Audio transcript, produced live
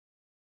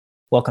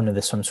Welcome to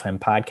the Swim Swim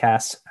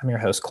podcast. I'm your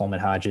host, Coleman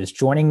Hodges.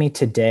 Joining me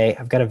today,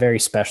 I've got a very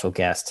special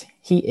guest.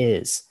 He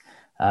is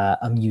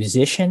a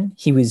musician.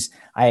 He's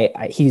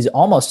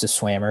almost a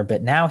swimmer,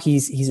 but now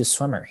he's a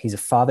swimmer. He's a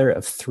father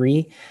of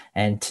three.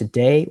 And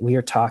today we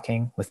are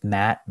talking with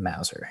Matt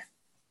Mauser.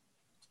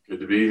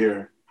 Good to be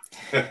here.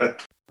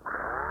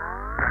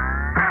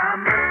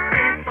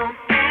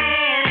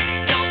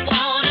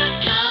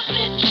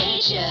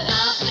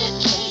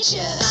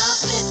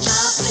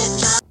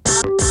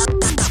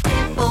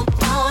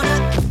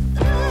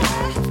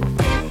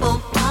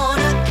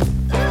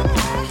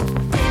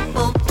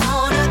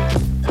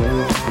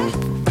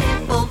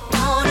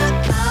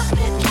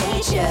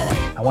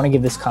 I want to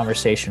give this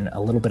conversation a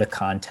little bit of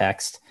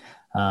context.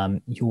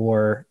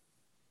 You're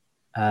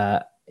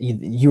a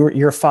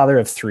father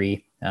of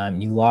three.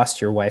 You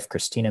lost your wife,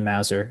 Christina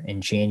Mauser, in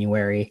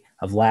January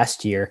of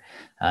last year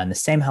in the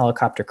same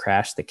helicopter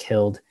crash that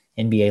killed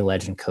NBA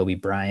legend Kobe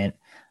Bryant.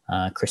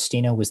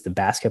 Christina was the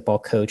basketball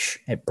coach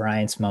at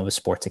Bryant's Mauser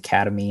Sports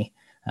Academy.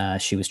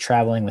 She was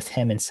traveling with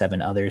him and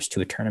 7 others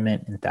to a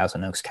tournament in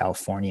Thousand Oaks,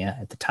 California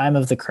at the time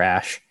of the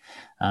crash.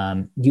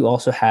 You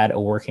also had a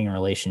working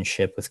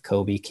relationship with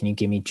Kobe. Can you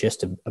give me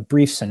just a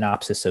brief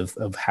synopsis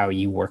of how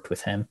you worked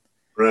with him?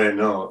 Right.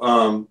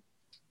 No.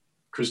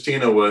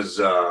 Christina was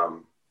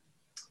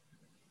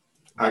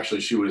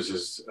actually, she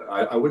was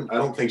I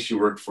don't think she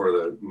worked for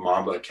the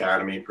Mamba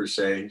Academy per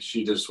se.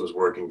 She just was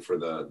working for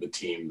the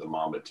team, the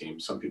Mamba team.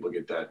 Some people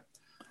get that.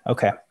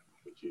 Okay.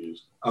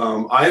 Confused.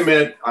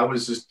 I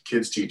was this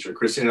kid's teacher.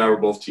 Christina and I were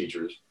both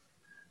teachers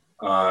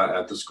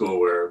at the school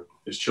where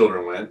his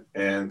children went.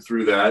 And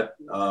through that,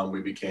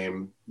 we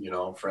became,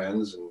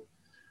 friends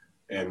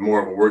and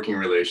more of a working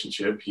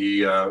relationship.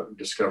 He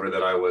discovered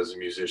that I was a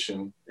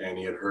musician and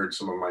he had heard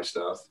some of my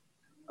stuff.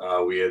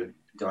 We had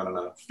gone on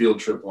a field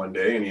trip one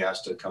day and he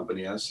asked to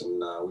accompany us,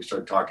 and we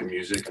started talking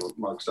music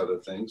amongst other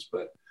things.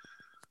 But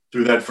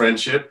through that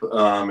friendship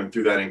and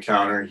through that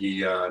encounter,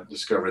 he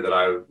discovered that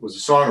I was a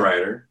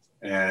songwriter,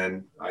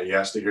 and he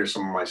asked to hear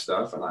some of my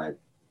stuff, and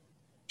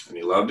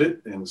he loved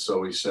it. And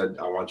so he said,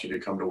 I want you to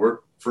come to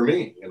work for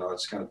me.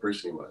 That's the kind of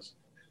person he was.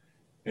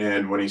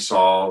 And when he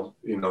saw,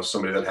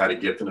 somebody that had a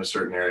gift in a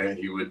certain area,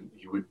 he would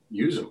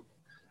use them.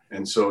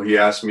 And so he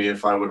asked me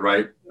if I would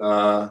write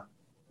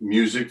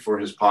music for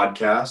his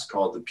podcast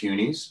called The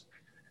Punies.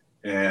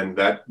 And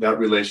that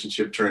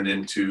relationship turned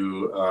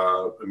into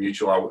a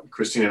mutual.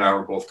 Christine and I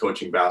were both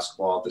coaching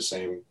basketball at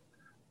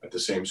the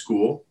same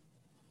school.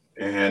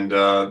 And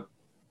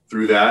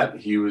through that,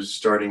 he was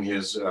starting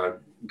his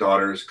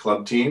daughter's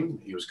club team.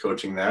 He was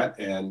coaching that.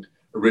 And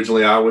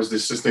originally I was the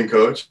assistant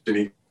coach, and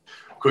he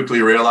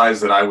quickly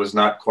realized that I was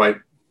not quite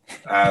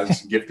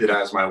as gifted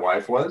as my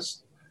wife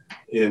was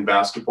in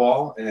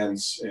basketball and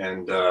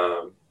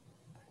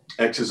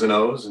X's and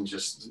O's and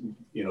just,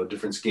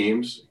 different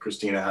schemes.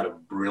 Christina had a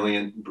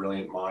brilliant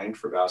mind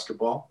for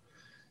basketball.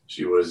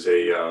 She was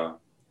a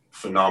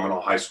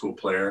phenomenal high school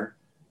player,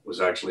 was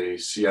actually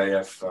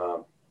CIF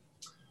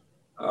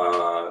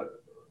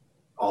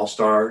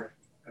all-star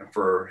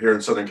for here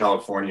in Southern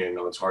California.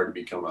 It's hard to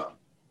become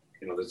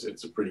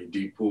it's a pretty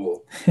deep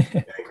pool.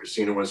 And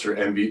Christina was the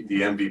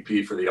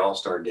MVP for the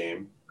all-star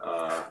game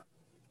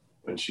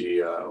when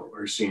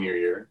her senior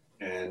year.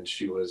 And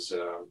she was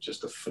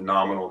just a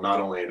phenomenal, not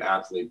only an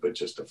athlete, but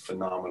just a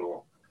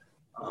phenomenal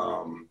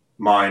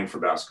mind for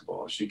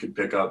basketball. She could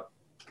pick up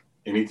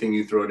anything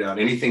you throw down,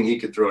 anything he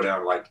could throw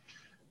down. Like,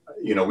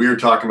 we were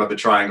talking about the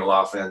triangle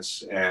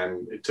offense,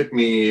 and it took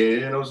me,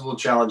 it was a little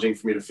challenging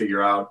for me to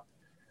figure out,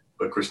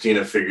 but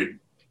Christina figured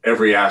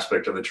every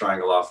aspect of the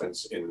triangle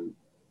offense in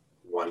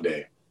one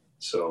day.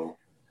 So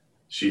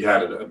she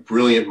had a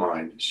brilliant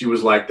mind. She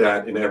was like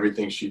that in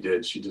everything she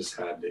did. She just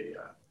had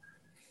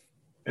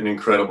an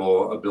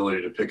incredible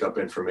ability to pick up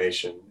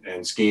information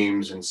and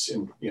schemes and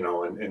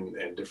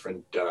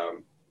different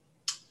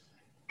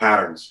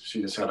patterns.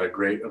 She just had a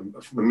great,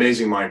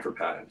 amazing mind for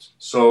patterns.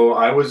 So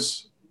I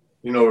was,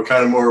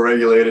 kind of more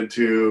regulated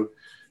to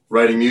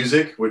writing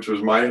music, which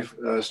was my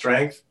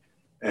strength.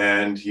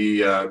 And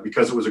he,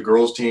 because it was a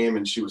girls' team,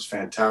 and she was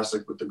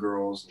fantastic with the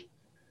girls, and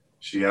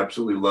she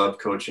absolutely loved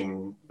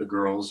coaching the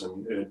girls,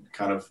 and it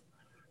kind of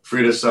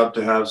freed us up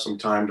to have some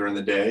time during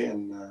the day.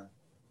 And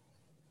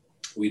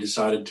we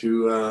decided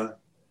to,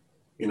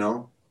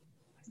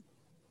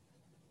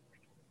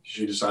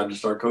 she decided to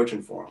start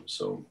coaching for him.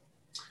 So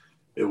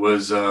it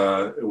was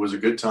a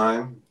good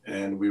time,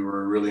 and we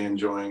were really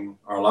enjoying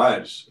our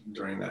lives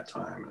during that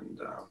time. And,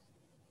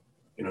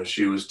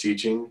 she was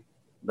teaching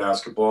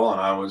basketball,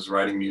 and I was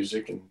writing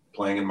music and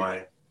playing in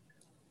my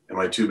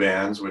 2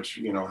 bands, which,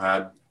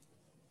 had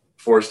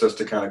forced us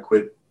to kind of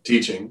quit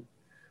teaching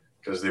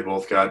because they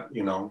both got,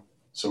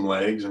 some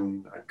legs,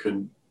 and I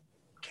couldn't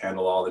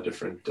handle all the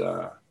different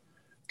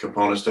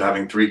components to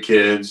having 3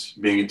 kids,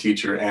 being a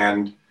teacher,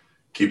 and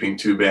keeping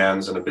 2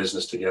 bands and a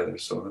business together.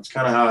 So that's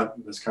kind of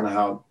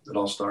how it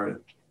all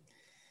started.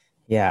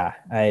 Yeah,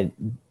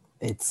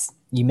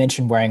 you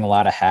mentioned wearing a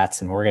lot of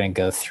hats, and we're going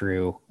to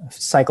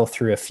cycle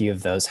through a few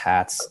of those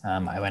hats.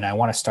 And I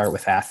want to start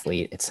with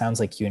athlete. It sounds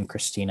like you and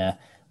Christina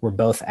were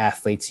both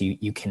athletes.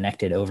 You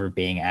connected over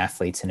being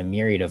athletes in a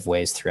myriad of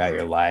ways throughout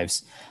your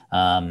lives.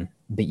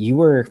 But you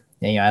were,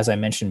 as I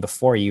mentioned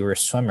before, you were a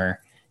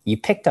swimmer. You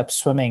picked up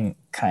swimming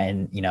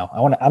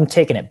I'm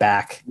taking it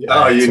back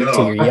to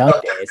your young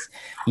days.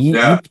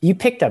 You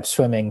picked up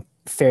swimming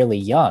fairly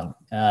young,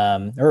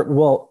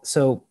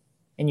 so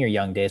in your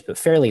young days, but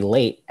fairly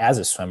late as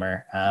a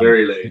swimmer.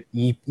 Very late.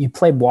 You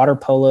played water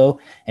polo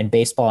and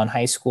baseball in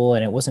high school,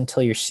 and it wasn't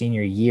until your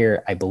senior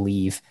year, I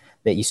believe,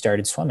 that you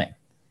started swimming.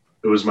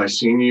 It was my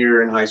senior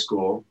year in high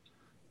school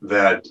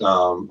that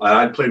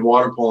I played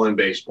water polo and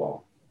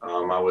baseball.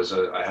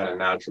 I had a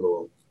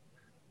natural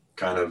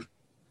kind of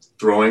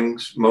throwing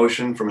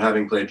motion from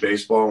having played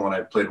baseball when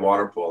I played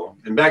water polo.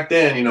 And back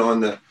then, in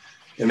the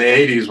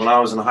 80s, when I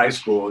was in high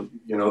school,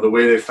 the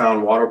way they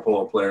found water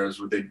polo players,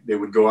 they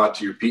would go out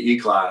to your PE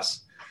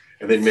class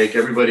and they'd make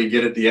everybody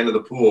get at the end of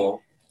the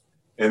pool.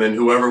 And then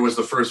whoever was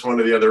the first one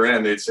to the other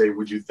end, they'd say,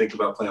 would you think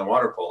about playing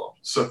water polo?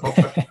 So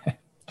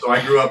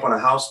I grew up on a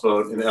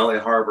houseboat in LA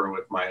Harbor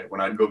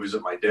when I'd go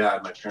visit my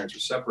dad. My parents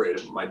were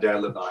separated. My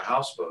dad lived on a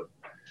houseboat.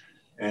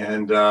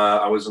 And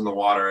I was in the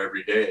water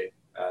every day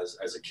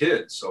as a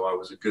kid. So I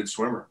was a good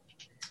swimmer.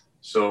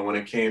 So when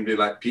it came to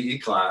like PE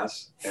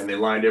class and they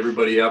lined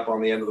everybody up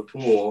on the end of the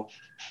pool,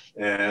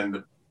 and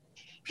the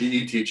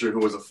PE teacher, who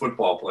was a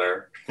football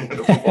player,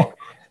 the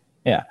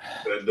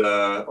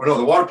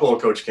water polo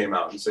coach came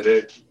out and said,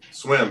 hey,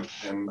 swim.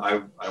 And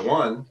I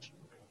won.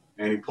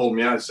 And he pulled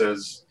me out and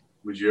says,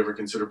 would you ever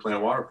consider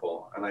playing water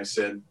polo? And I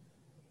said,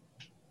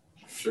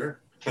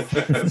 sure.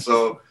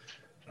 So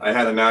I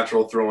had a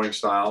natural throwing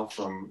style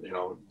from,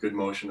 good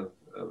motion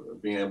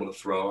of being able to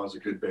throw. I was a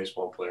good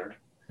baseball player.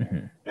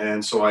 Mm-hmm.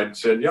 And so I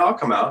said, yeah, I'll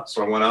come out.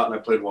 So I went out and I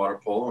played water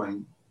polo,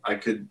 and I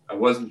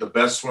wasn't the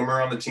best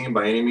swimmer on the team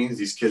by any means.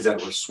 These kids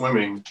that were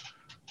swimming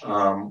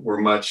were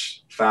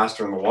much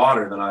faster in the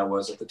water than I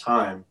was at the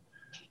time,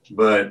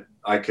 but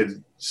I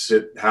could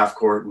sit half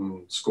court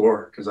and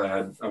score because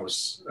I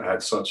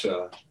had such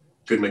a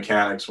good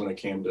mechanics when it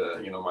came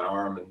to, my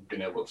arm and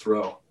being able to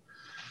throw.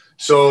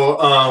 So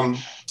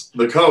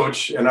the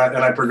coach and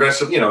I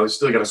progressively,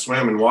 still got to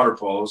swim in water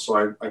polo.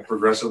 So I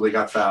progressively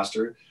got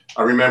faster.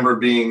 I remember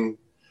being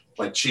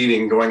like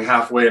cheating, going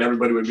halfway, and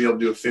everybody would be able to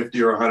do a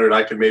 50 or 100.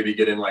 I could maybe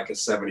get in like a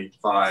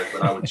 75,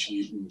 but I would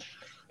cheat and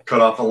cut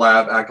off the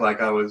lap, act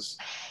like I was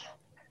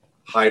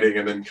hiding,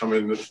 and then come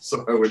in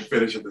so I would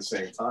finish at the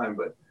same time.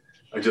 But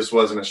I just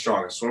wasn't as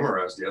strong a swimmer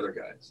as the other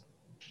guys.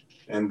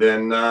 And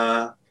then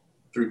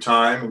through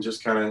time and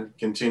just kind of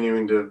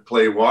continuing to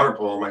play water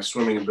polo, my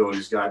swimming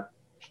abilities got,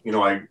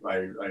 I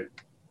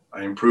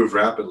improved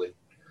rapidly.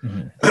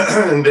 Mm-hmm.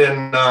 And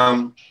then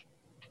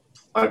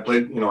I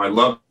played, I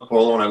love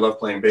polo and I love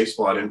playing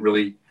baseball. I didn't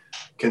really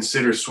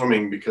consider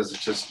swimming because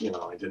it's just,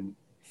 I didn't.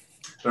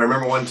 But I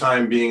remember one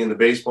time being in the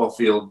baseball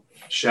field,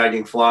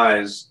 shagging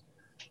flies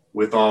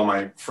with all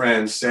my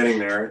friends standing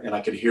there, and I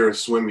could hear a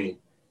swim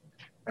meet.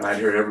 And I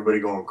heard everybody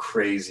going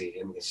crazy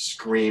and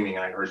screaming.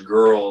 I heard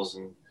girls,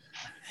 and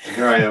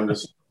here I am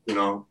just,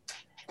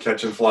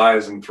 catching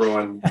flies and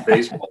throwing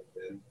baseball.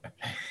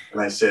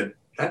 And I said,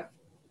 that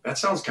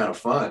sounds kind of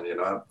fun.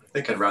 I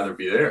think I'd rather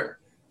be there.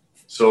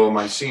 So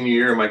my senior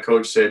year, my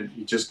coach said,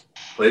 you just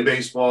play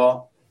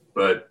baseball,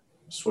 but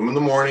swim in the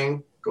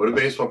morning, go to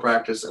baseball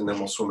practice, and then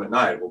we'll swim at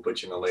night. We'll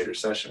put you in a later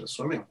session of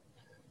swimming.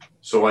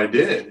 So I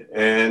did.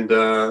 And,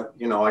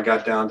 I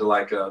got down to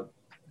like a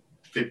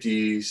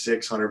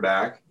 5,600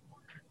 back,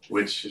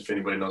 which, if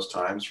anybody knows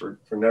times, for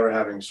never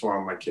having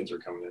swum, my kids are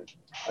coming in.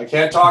 I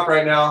can't talk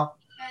right now.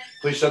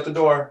 Please shut the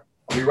door.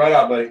 I'll be right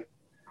out, buddy.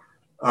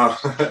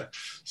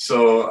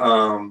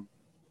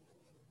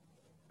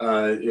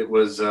 It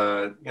was,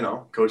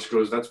 coach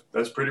goes,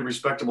 that's pretty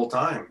respectable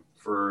time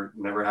for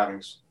never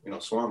having,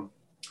 swum.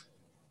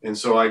 And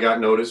so I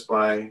got noticed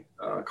by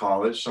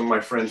college. Some of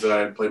my friends that I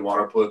had played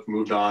water polo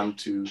moved on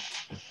to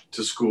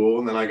school.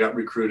 And then I got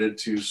recruited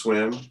to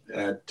swim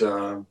at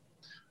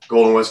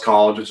Golden West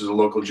College, which is a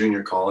local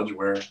junior college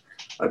where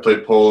I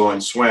played polo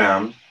and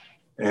swam.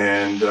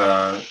 And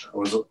I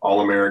was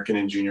All-American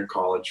in junior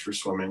college for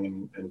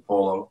swimming and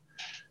polo.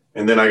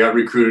 And then I got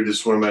recruited to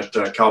swim at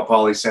Cal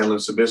Poly San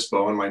Luis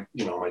Obispo. And my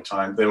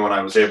time, then when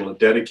I was able to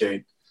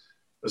dedicate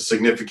a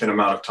significant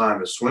amount of time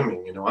to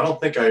swimming, I don't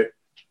think I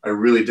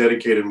really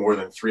dedicated more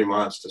than 3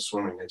 months to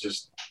swimming.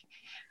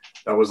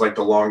 That was like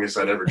the longest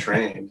I'd ever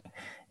trained.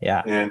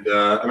 Yeah. And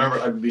I remember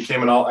I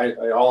became an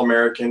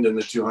All-American in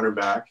the 200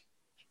 back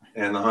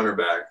and the 100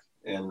 back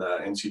and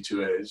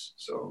NC2As.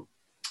 So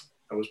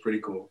that was pretty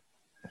cool.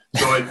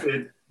 So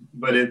it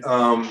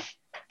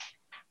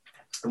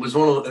was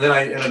and then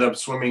I ended up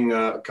swimming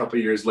a couple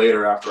of years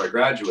later after I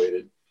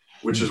graduated,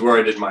 which is where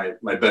I did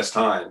my best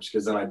times,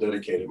 because then I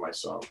dedicated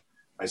myself.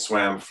 I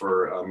swam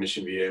for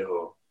Mission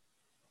Viejo,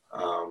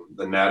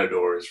 the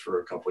Nadadors,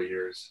 for a couple of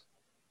years,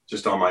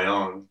 just on my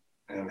own,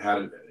 and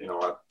had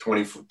at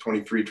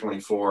 23,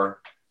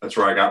 24. That's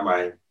where I got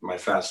my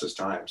fastest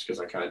times, because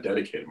I kind of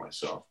dedicated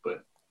myself.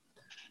 But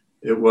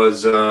it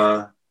was,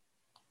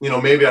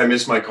 maybe I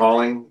missed my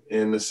calling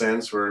in the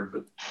sense where,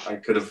 but I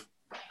could have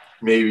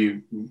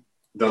maybe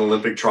done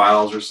Olympic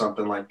trials or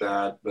something like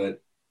that.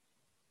 But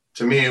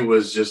to me, it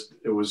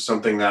was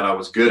something that I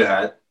was good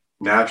at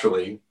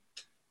naturally.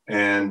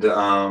 And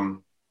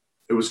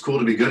it was cool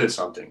to be good at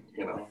something,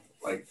 you know,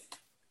 like,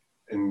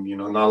 and, you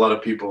know, not a lot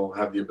of people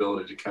have the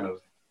ability to kind of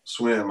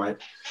swim. I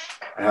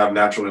have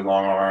naturally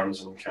long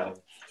arms and kind of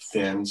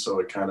thin. So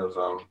it kind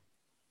of,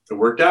 it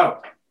worked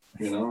out,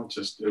 you know,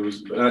 it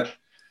was,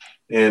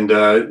 and,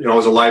 you know, I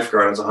was a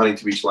lifeguard. I was a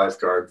Huntington Beach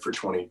lifeguard for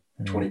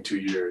 22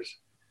 years.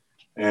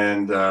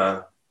 And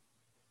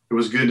it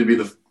was good to be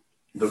the,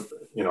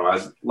 you know,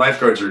 as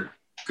lifeguards are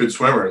good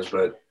swimmers,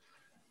 but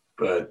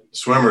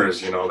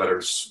swimmers, you know, that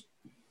are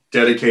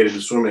dedicated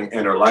to swimming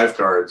and are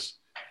lifeguards,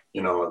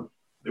 you know,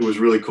 it was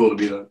really cool to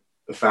be the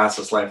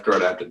fastest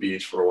lifeguard at the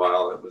beach for a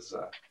while. It was,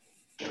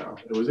 you know,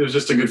 it was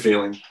just a good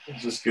feeling. It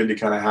was just good to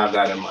kind of have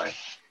that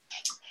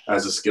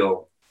as a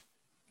skill.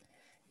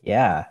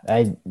 Yeah.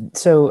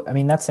 So, I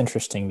mean, that's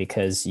interesting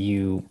because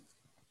you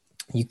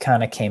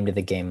kind of came to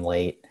the game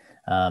late.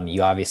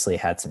 You obviously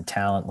had some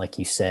talent. Like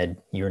you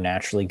said, you're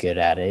naturally good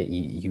at it.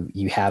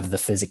 You have the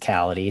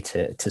physicality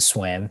to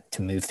swim,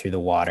 to move through the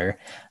water.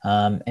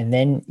 And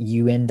then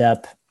you end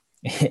up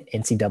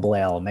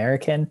NCAA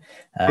All-American,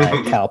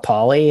 Cal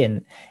Poly,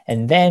 and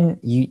then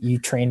you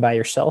train by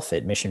yourself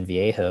at Mission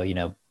Viejo, you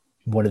know,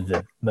 one of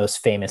the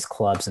most famous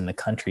clubs in the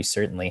country,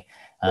 certainly.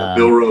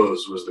 Bill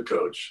Rose was the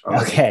coach.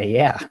 Okay.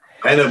 Yeah.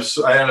 I ended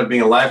up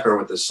being a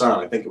lifeguard with his son.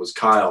 I think it was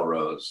Kyle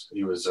Rose.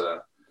 He was,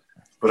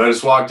 but I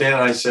just walked in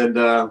and I said,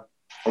 I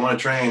want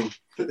to train.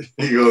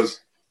 He goes,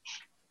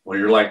 well,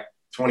 you're like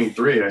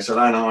 23. I said,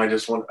 I know. I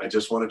just want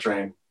to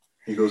train.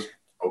 He goes,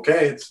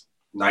 okay, it's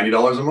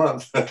 $90 a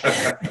month.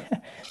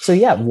 So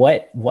yeah,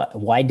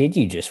 why did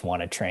you just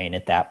want to train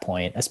at that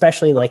point?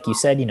 Especially like you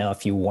said, you know,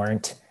 if you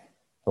weren't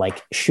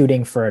like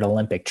shooting for an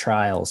Olympic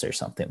trials or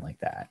something like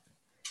that.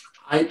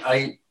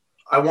 I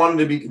wanted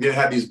to be, they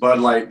had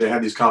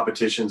these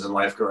competitions in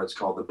lifeguards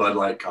called the Bud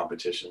Light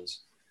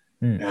competitions.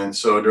 And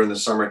so during the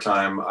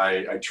summertime,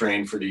 I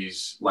trained for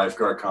these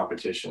lifeguard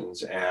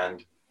competitions.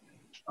 And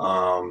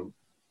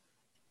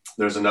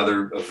there's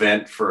another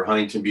event for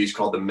Huntington Beach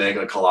called the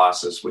Mega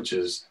Colossus, which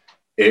is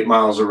 8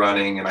 miles of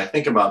running and I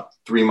think about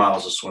 3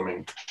 miles of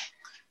swimming.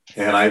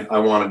 And I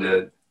wanted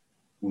to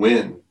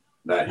win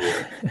that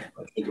year.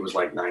 I think it was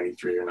like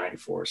 93 or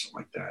 94 or something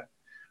like that.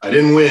 I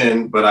didn't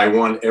win, but I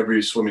won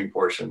every swimming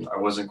portion. I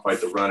wasn't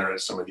quite the runner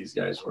as some of these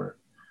guys were,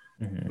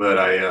 but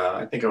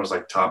I think I was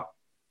like top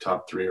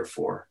 3 or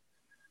 4.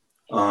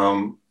 I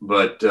mean,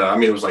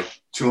 it was like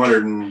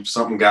 200 and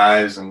something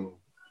guys. And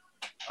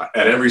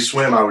at every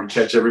swim, I would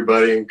catch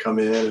everybody and come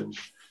in. And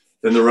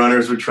then the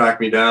runners would track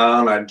me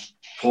down. I'd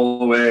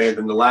pull away.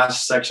 Then the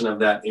last section of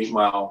that 8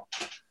 mile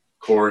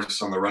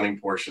course on the running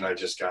portion, I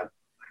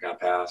got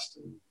past.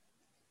 And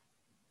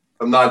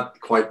I'm not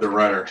quite the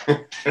runner.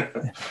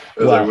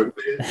 Wow.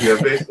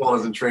 Baseball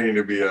isn't training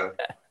to be a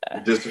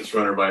distance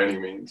runner by any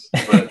means.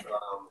 But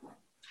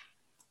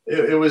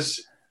it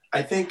was,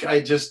 I think I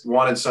just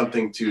wanted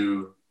something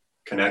to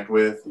connect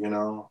with, you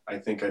know. I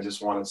think I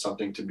just wanted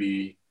something to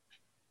be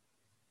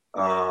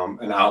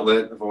an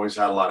outlet. I've always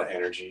had a lot of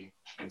energy.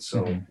 And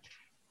so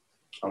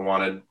I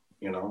wanted,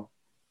 you know,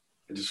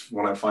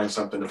 when I find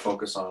something to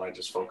focus on, I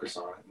just focus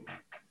on it and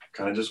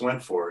kind of just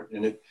went for it.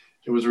 And it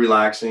was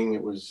relaxing.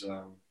 It was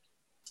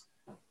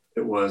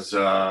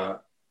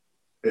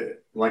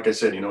like I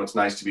said, you know, it's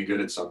nice to be good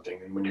at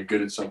something. And when you're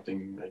good at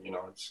something, you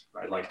know,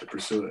 I like to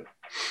pursue it.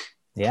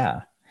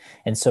 Yeah.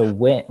 And so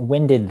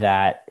when did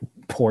that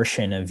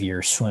portion of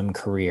your swim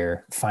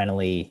career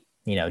finally,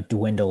 you know,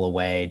 dwindle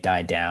away,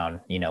 die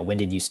down? You know, when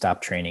did you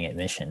stop training at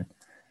Mission?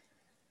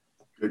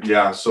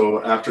 Yeah.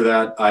 So after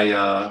that,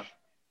 I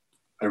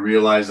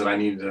realized that I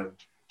needed to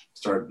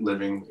start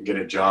living, get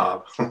a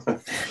job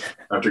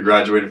after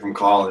graduating from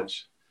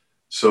college.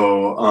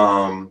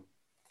 So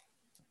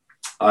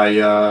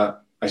I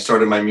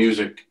started my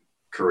music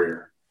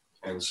career.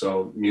 And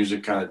so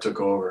music kind of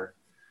took over.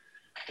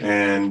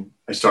 And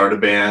I started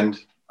a band.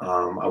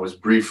 I was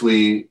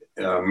briefly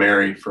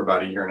married for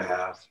about 1.5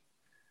 years.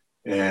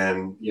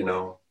 And, you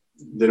know,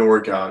 didn't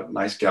work out.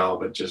 Nice gal,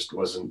 but just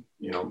wasn't,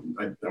 you know,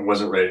 I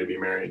wasn't ready to be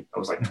married. I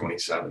was like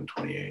 27,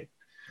 28.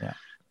 Yeah.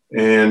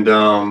 And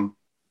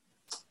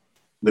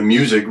the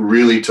music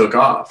really took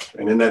off.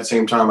 And in that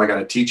same time, I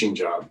got a teaching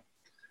job.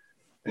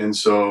 And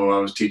so I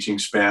was teaching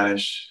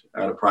Spanish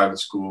at a private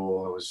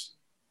school. I was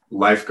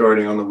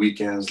lifeguarding on the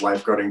weekends,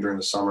 lifeguarding during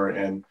the summer.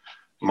 And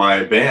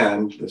my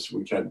band,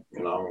 we had,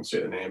 you know, I won't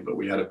say the name, but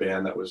we had a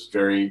band that was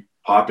very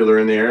popular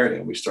in the area.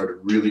 And we started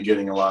really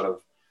getting a lot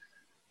of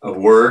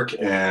work.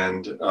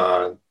 And,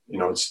 you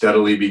know, it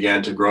steadily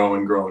began to grow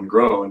and grow and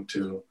grow and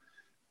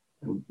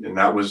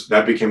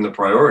that became the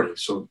priority.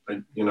 So,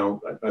 you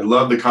know, I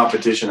love the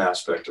competition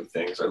aspect of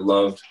things. I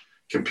loved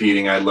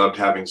competing. I loved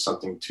having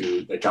something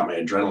that got my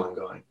adrenaline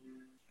going.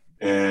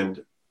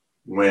 And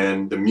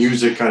when the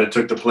music kind of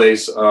took the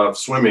place of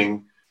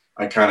swimming,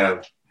 I kind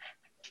of,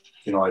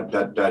 you know,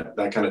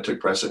 that kind of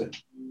took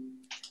precedent.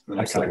 And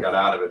I kind of got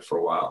out of it for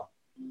a while.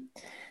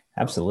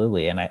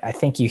 Absolutely. And I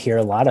think you hear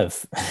a lot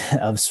of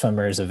of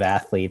swimmers, of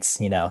athletes,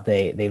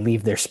 they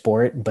leave their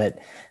sport, but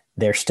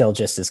they're still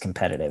just as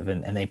competitive,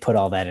 and they put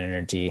all that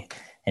energy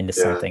into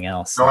Yeah. something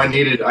else. No, And I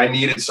needed, I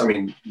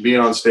mean, being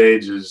on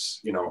stage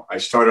is, I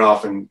started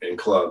off in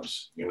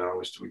clubs, we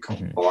called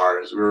mhm,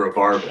 bars. We were a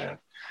bar band.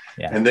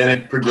 yeah. And then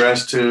it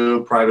progressed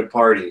to private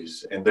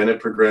parties. And then it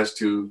progressed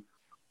to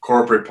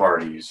corporate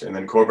parties. And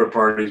then corporate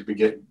parties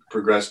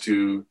progressed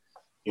to,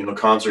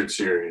 concert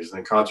series. And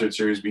then concert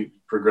series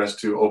progressed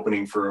to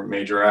opening for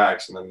major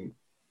acts. And then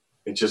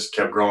it just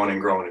kept growing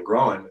and growing and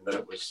growing. And then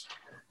it was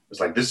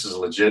like, this is a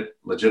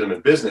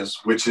legitimate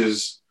business, which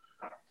is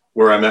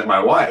where I met my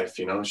wife.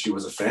 She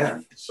was a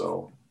fan.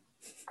 So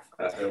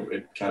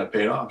it kind of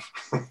paid off.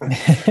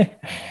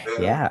 Yeah.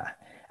 Yeah.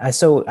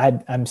 So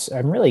I'm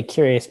really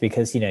curious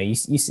because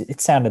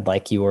it sounded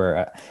like you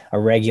were a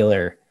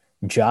regular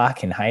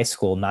jock in high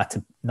school. Not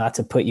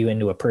to put you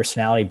into a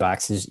personality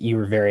box, is you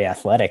were very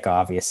athletic.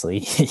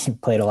 Obviously, you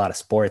played a lot of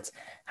sports.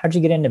 How'd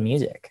you get into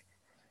music?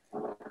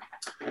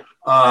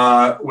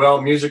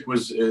 Well, music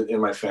was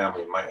in my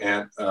family. My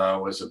aunt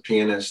was a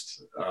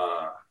pianist.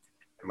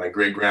 And my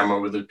great grandma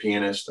was a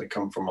pianist. I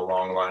come from a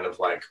long line of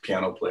like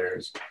piano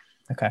players.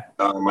 Okay.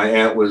 My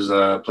aunt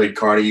played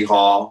Carnegie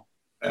Hall,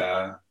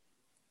 and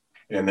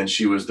then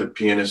she was the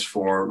pianist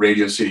for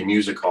Radio City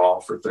Music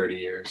Hall for 30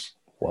 years.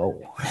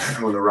 Whoa.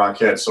 On the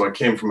Rockettes. So I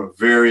came from a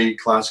very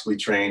classically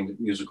trained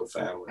musical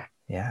family.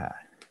 Yeah.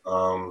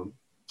 And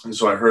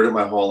so I heard it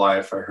my whole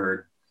life. I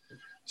heard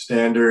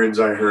standards.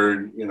 I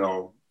heard,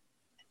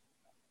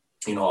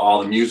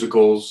 all the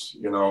musicals,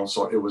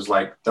 so it was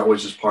like, that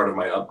was just part of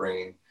my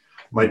upbringing.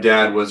 My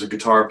dad was a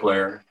guitar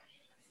player.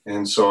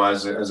 And so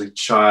as a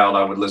child,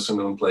 I would listen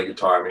to him play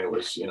guitar. I mean, it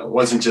was, it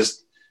wasn't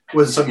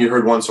something you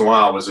heard once in a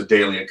while. It was a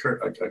daily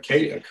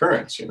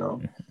occurrence,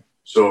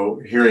 So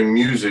hearing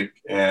music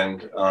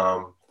and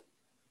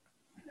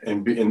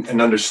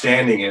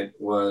understanding it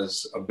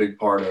was a big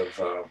part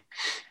of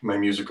my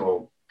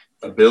musical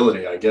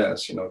ability, I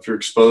guess. If you're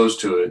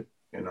exposed to it,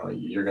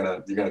 you're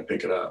gonna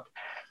pick it up.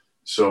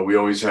 So we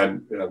always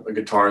had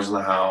guitars in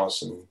the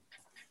house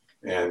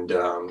and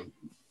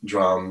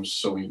drums.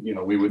 So I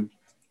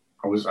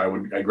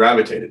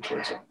gravitated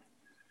towards it.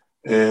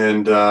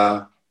 And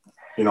I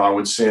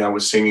would sing. I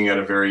was singing at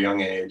a very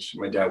young age.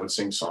 My dad would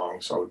sing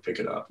songs, so I would pick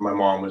it up. My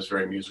mom was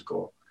very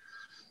musical.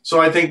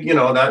 So I think,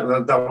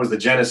 that was the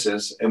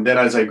genesis. And then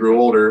as I grew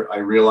older, I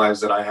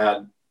realized that I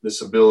had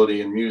this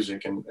ability in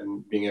music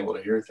and being able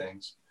to hear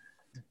things.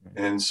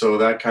 And so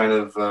that kind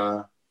of,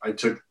 I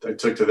took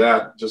to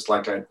that just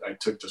like I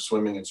took to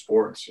swimming and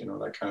sports,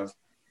 that kind of,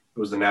 it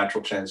was the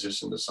natural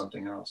transition to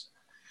something else.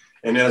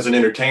 And then as an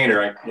entertainer,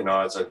 I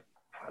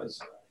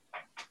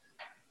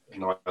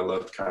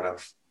loved kind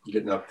of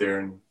getting up there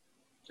and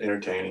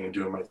entertaining and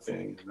doing my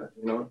thing.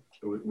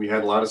 We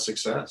had a lot of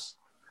success.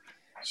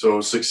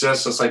 So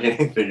success, just like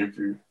anything, if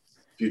you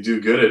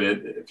do good at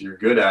it, if you're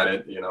good at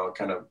it,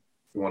 kind of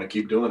you want to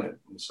keep doing it.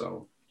 And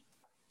so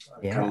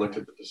I kind of looked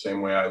at it the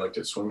same way I looked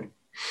at swimming.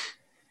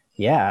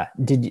 Yeah.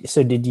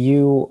 Did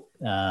you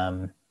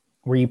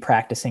were you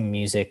practicing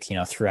music,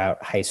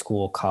 throughout high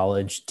school,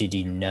 college? Did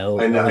you know?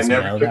 I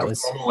never took a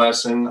formal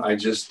lesson. I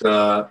just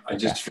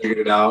figured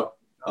it out.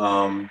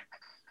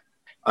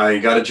 I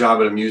got a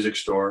job at a music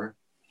store,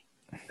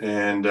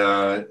 and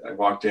I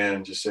walked in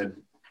and just said,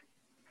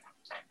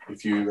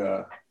 if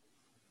you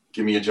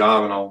give me a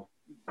job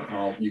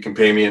and you can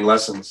pay me in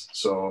lessons.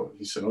 So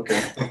he said,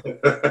 okay.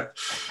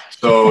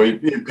 So he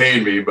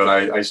paid me, but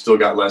I still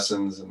got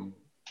lessons, and,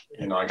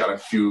 I got a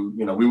few,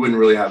 we wouldn't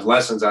really have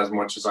lessons as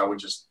much as I would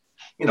just,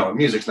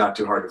 music's not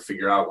too hard to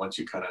figure out once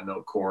you kind of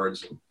know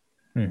chords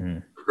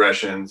and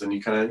progressions, and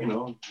you kind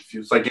of,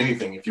 it's like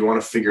anything, if you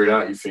want to figure it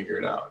out, you figure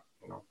it out,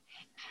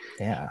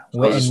 Yeah.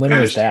 So when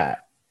was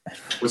that?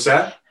 What's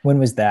that? When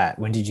was that?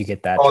 When did you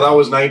get that? Oh,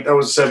 job? That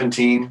was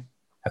 17.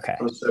 Okay.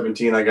 I was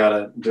 17. I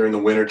got during the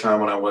winter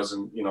time when I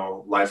wasn't,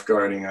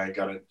 lifeguarding, I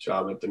got a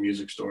job at the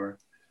music store.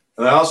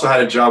 And I also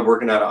had a job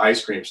working at an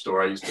ice cream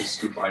store. I used to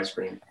scoop ice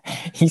cream.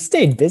 He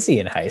stayed busy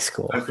in high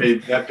school. I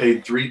paid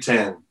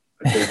 $3.10.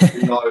 I paid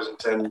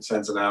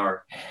 $3.10 an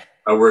hour.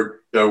 I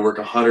work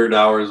 100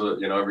 hours,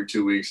 every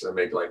 2 weeks, and I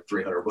make like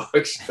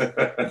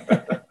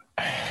 $300.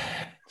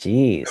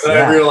 Jeez. And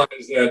I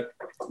realized that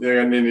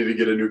I needed to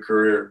get a new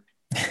career.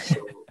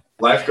 So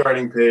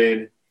lifeguarding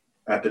paid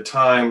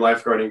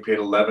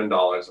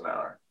 $11 an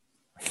hour,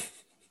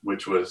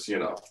 which was,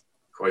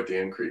 quite the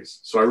increase.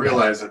 So I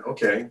realized that,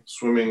 okay,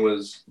 swimming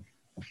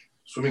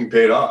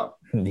paid off.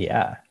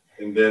 Yeah.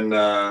 And then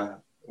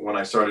when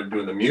I started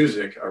doing the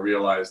music, I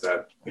realized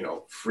that,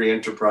 free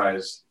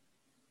enterprise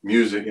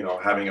music,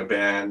 having a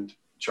band,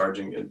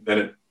 charging it, then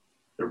it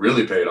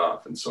really paid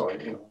off. And so,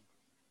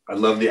 I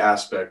love the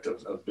aspect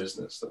of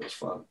business. That was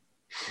fun.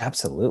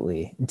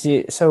 Absolutely.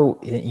 So,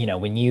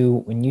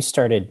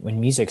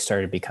 when music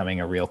started becoming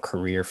a real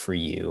career for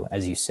you,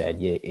 as you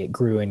said, it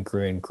grew and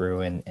grew and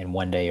grew. And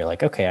one day you're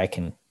like, okay, I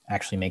can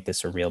actually make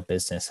this a real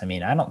business. I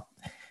mean,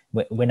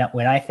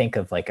 when I think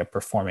of like a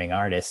performing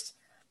artist,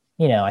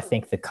 I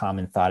think the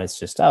common thought is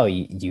just, oh,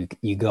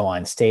 you go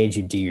on stage,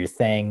 you do your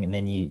thing, and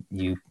then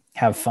you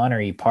have fun or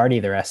you party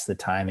the rest of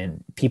the time.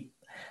 And people,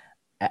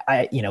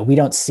 we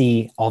don't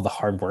see all the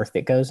hard work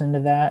that goes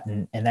into that.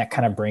 And that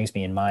kind of brings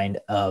me in mind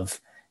of,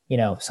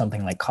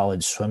 something like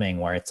college swimming,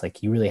 where it's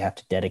like, you really have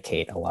to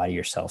dedicate a lot of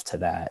yourself to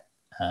that.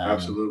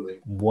 Absolutely.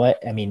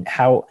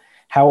 How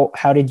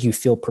did you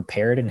feel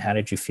prepared, and how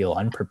did you feel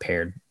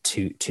unprepared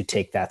to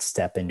take that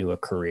step into a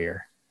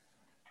career?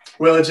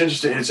 Well, it's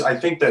interesting. I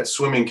think that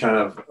swimming kind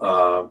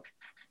of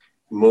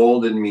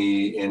molded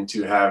me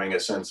into having a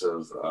sense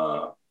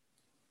of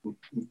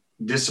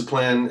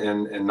discipline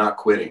and not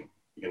quitting.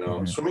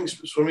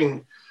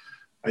 Swimming,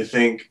 I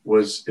think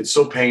it's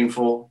so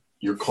painful.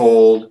 You're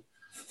cold,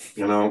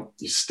 you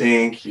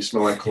stink, you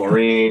smell like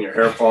chlorine, your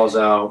hair falls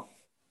out.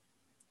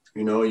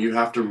 You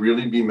have to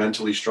really be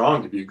mentally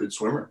strong to be a good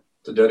swimmer,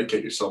 to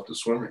dedicate yourself to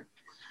swimming.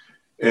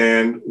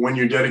 And when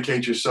you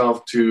dedicate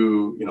yourself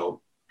to,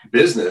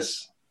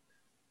 business,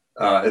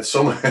 it's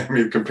so much,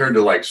 compared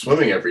to like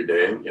swimming every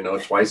day,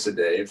 twice a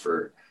day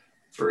for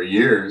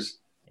years.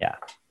 Yeah.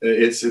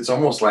 It's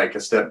almost like a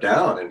step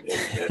down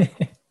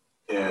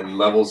and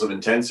levels of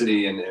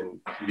intensity and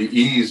the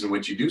ease in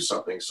which you do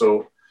something.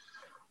 So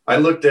I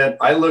looked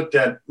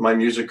at my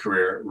music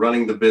career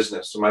running the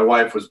business. So my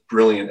wife was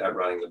brilliant at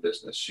running the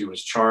business. She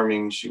was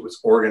charming. She was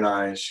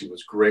organized. She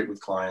was great with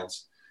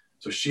clients.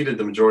 So she did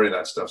the majority of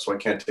that stuff. So I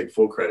can't take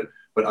full credit,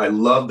 but I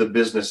love the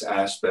business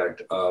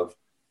aspect of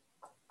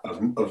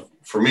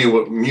for me,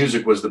 what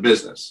music was the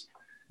business.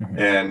 Mm-hmm.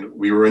 And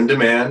we were in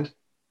demand,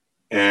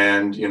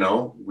 and,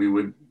 we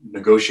would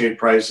negotiate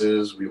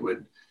prices. We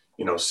would,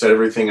 set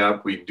everything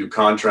up. We'd do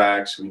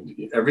contracts.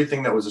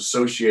 Everything that was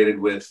associated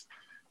with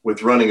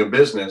running a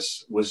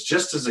business was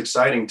just as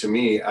exciting to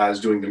me as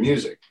doing the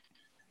music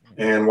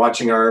and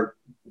watching our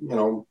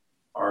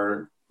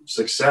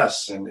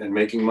success and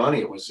making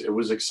money. It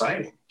was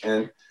exciting.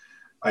 And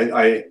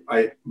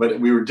but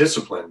we were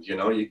disciplined,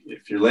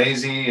 if you're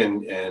lazy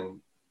and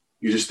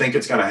you just think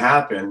it's going to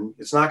happen,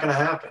 it's not going to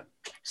happen.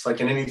 It's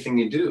like in anything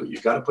you do, you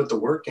got to put the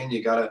work in.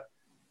 You got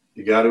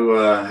to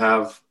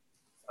have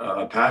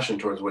a passion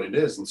towards what it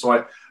is. And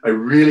so I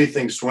really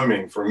think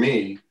swimming for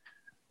me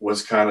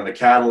was kind of the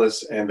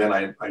catalyst. And then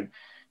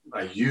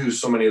I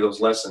used so many of those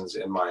lessons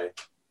in my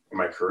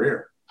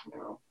career,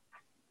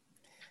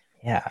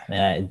 Yeah.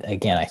 And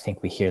again, I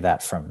think we hear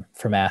that from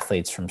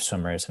athletes, from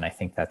swimmers. And I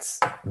think that's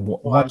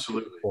one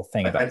cool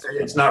thing about it.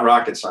 It's not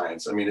rocket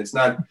science. It's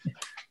not,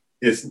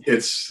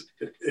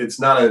 it's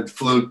not a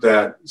fluke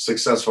that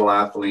successful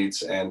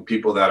athletes and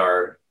people that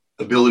are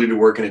ability to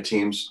work in a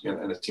team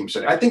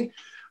setting.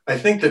 I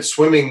think that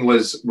swimming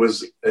was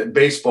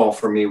baseball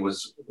for me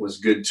was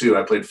good too.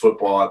 I played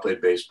football, I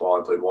played baseball,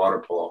 I played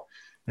water polo,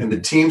 and the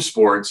team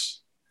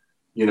sports,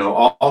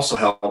 also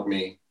helped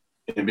me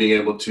in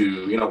being able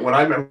to, when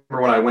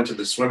I went to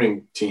the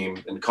swimming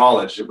team in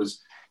college,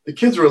 the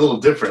kids were a little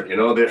different.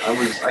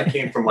 I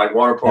came from like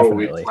water polo,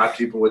 we clap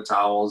people with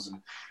towels,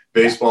 and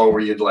baseball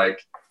where you'd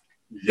like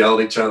yell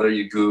at each other,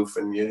 you goof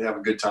and you have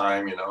a good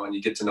time, and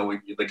you get to know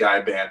the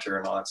guy banter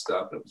and all that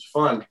stuff. It was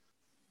fun.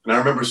 And I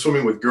remember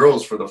swimming with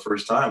girls for the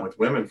first time, with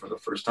women for the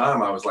first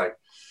time. I was like,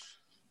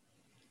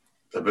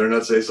 I better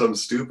not say something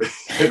stupid.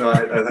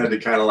 I had to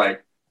kind of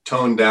like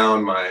tone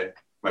down my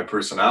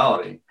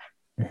personality,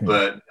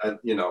 but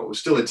it was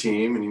still a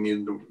team, and you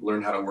needed to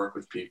learn how to work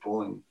with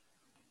people, and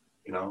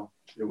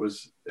it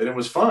was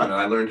fun. And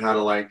I learned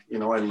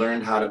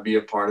how to be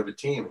a part of a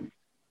team,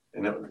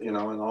 and and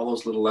all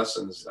those little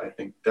lessons I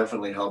think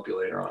definitely help you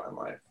later on in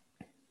life.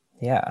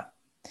 Yeah.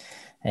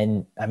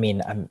 And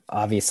I'm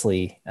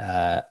obviously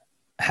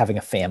having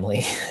a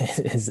family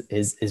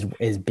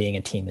is being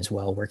a team as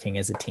well, working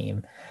as a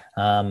team.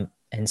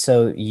 And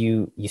so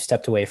you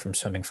stepped away from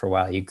swimming for a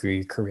while. You grew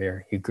your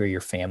career, you grew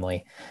your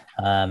family.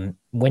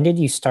 When did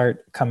you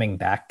start coming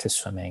back to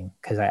swimming?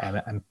 Because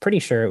I'm pretty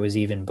sure it was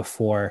even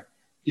before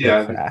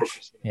the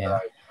crash. Yeah.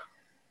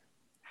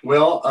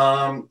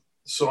 Well,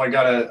 so I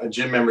got a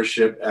gym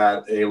membership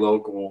at a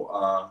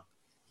local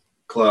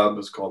club.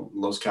 It's called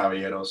Los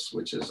Caballeros,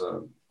 which is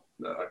a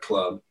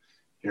club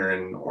here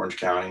in Orange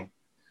County,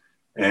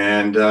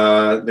 and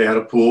they had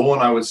a pool,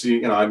 and I would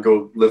see, I'd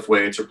go lift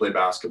weights or play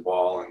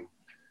basketball,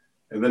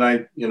 and then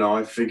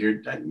I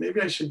figured maybe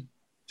I should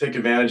take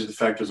advantage of the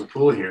fact there's a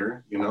pool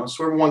here,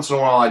 so every once in a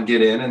while I'd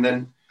get in, and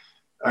then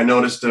I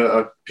noticed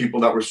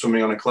people that were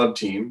swimming on a club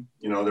team.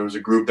 There was a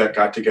group that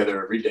got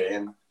together every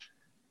day,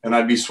 and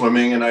I'd be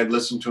swimming and I'd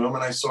listen to them,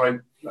 and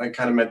I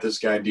kind of met this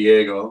guy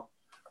Diego,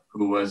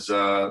 who was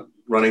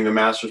running the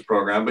master's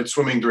program, but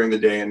swimming during the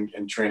day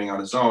and training on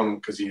his own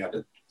because he had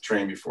to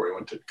train before he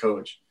went to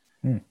coach.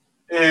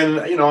 And,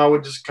 I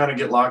would just kind of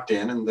get locked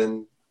in, and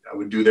then I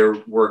would do their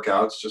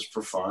workouts just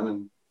for fun.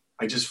 And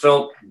I just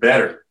felt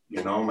better.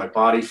 My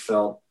body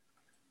felt,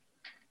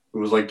 it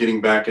was like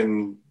getting back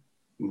in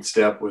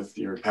step with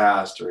your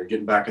past, or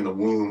getting back in the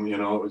womb,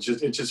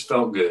 it just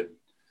felt good.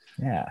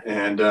 Yeah.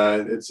 And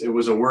it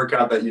was a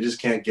workout that you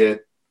just can't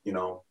get,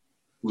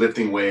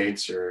 lifting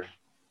weights or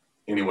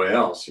anyway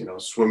else. You know,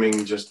 swimming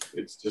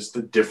it's just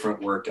a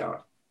different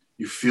workout.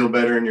 You feel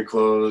better in your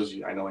clothes.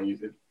 I know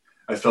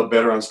I felt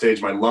better on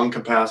stage. My lung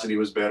capacity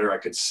was better. I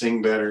could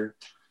sing better.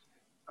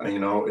 You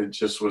know, it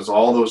just was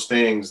all those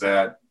things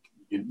that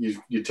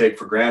you take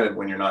for granted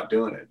when you're not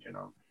doing it, you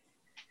know.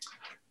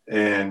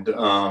 And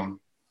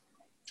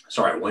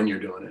when you're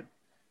doing it.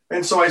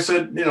 And so I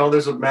said, you know,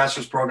 there's a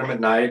master's program at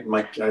night.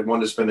 I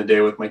wanted to spend the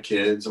day with my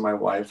kids and my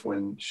wife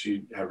when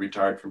she had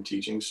retired from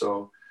teaching.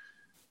 So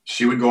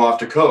she would go off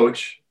to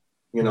coach,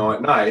 you know,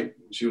 at night.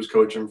 She was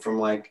coaching from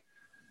like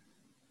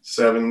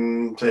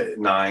 7 to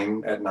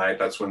 9 at night.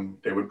 That's when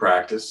they would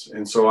practice.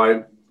 And so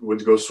I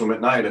would go swim at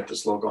night at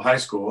this local high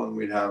school, and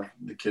we'd have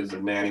the kids, the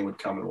nanny would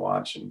come and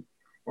watch,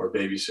 or a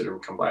babysitter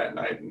would come by at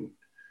night and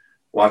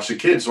watch the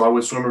kids. So I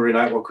would swim every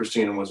night while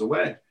Christina was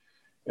away.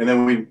 And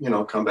then we'd, you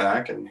know, come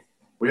back, and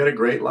we had a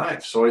great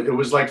life. So it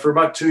was like for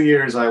about 2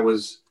 years, I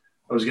was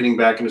getting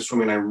back into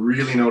swimming. I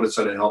really noticed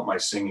that it helped my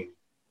singing,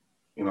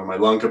 you know, my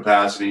lung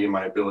capacity,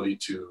 my ability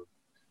to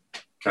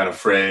kind of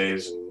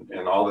phrase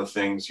and all the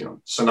things. You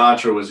know,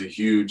 Sinatra was a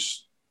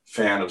huge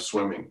fan of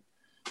swimming,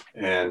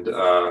 and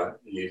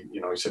he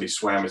said he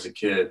swam as a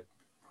kid,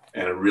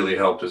 and it really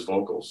helped his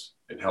vocals.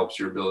 It helps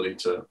your ability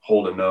to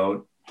hold a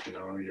note. You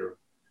know,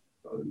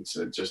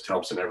 it just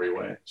helps in every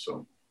way.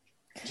 So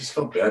it just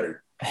felt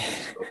better.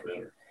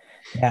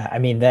 Yeah, I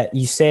mean, that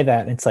you say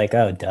that and it's like,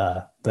 oh,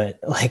 duh. But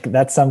like,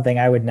 that's something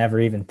I would never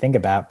even think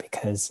about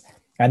because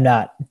I'm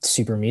not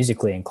super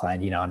musically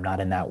inclined. You know, I'm not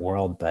in that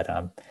world. But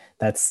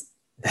that's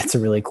a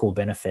really cool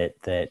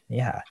benefit that,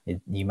 yeah,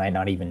 you might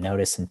not even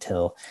notice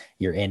until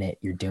you're in it,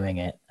 you're doing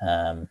it.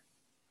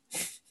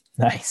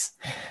 Nice.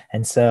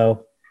 And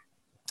so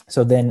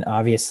then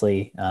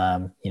obviously,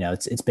 you know,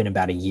 it's been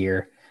about a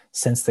year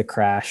since the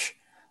crash.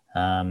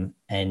 And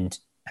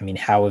I mean,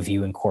 how have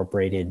you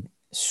incorporated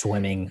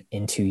swimming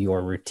into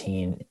your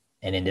routine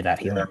and into that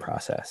healing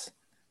process?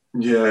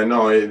 Yeah,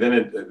 no,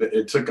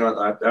 it took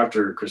on,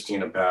 after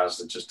Christina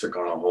passed, it just took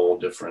on a whole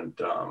different,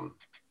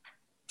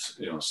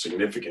 you know,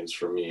 significance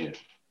for me.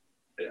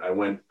 It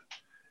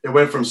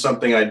went from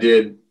something I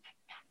did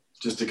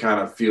just to kind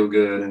of feel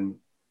good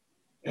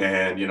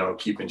and, you know,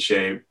 keep in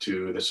shape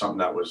to something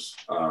that was,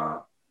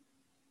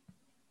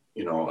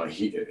 you know,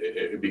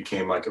 it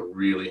became like a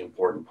really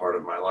important part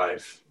of my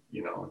life,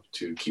 you know,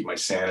 to keep my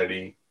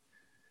sanity,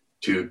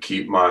 to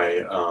keep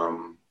my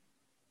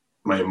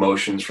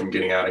emotions from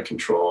getting out of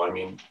control. I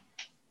mean,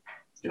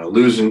 you know,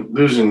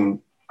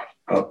 losing.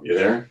 Oh, you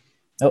there?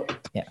 Oh,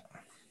 yeah.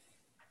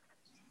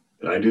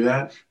 Did I do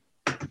that?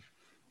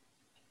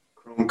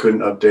 Chrome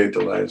couldn't update the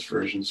latest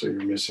version, so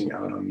you're missing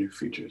out on new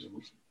features.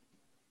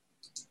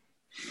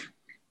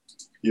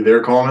 You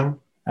there, Coleman?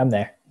 I'm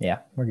there. Yeah,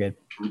 we're good.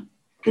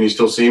 Can you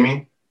still see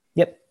me?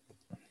 Yep.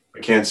 I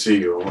can't see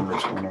you. I wonder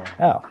what's going on.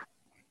 Oh.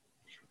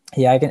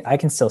 Yeah, I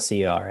can still see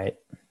you all right.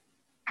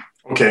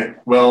 Okay.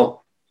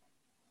 Well,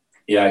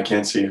 yeah, I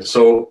can't see you.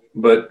 So,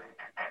 but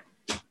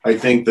I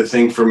think the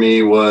thing for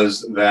me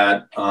was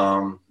that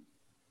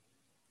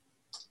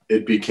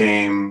it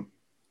became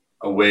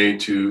a way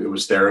it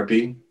was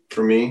therapy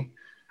for me,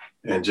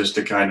 and just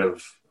to kind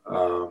of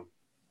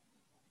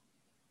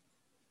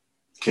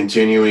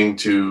continuing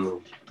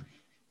to,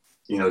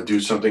 you know, do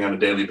something on a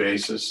daily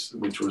basis,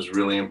 which was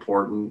really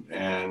important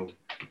and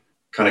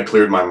kind of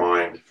cleared my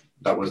mind.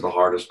 That was the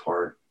hardest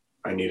part.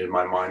 I needed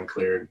my mind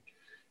cleared,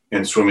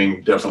 and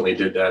swimming definitely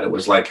did that. It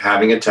was like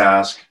having a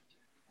task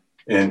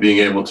and being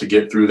able to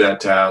get through that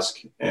task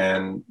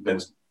and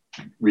then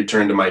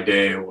return to my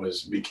day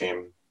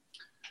became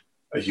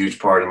a huge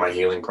part of my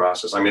healing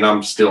process. I mean,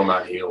 I'm still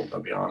not healed, I'll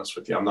be honest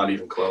with you. I'm not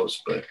even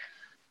close, but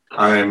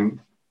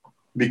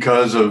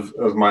because of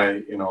my,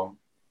 you know,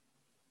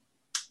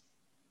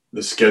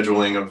 the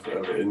scheduling of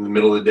in the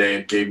middle of the day,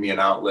 it gave me an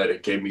outlet.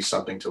 It gave me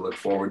something to look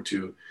forward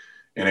to,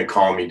 and it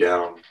calmed me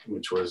down,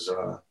 which was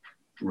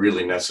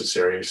really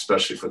necessary,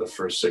 especially for the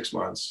first 6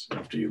 months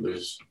after you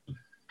lose,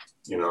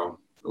 you know,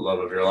 the love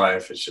of your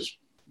life. It's just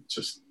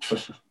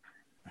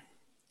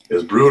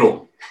it's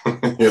brutal,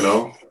 you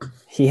know?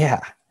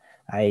 Yeah.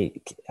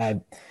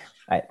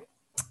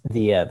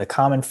 The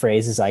common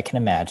phrase is I can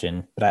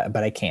imagine, but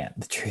I can't.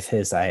 The truth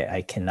is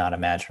I cannot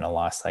imagine a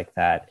loss like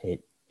that.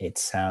 It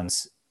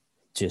sounds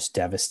just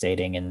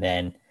devastating. And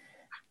then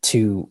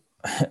to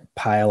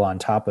pile on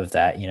top of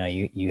that, you know,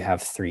 you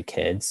have 3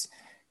 kids,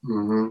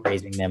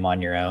 raising them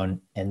on your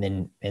own. And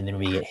then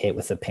we get hit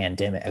with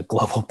a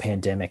global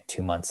pandemic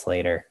 2 months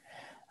later.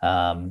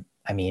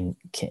 I mean,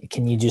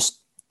 can you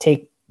just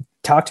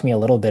talk to me a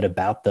little bit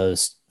about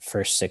those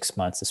first 6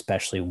 months,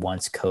 especially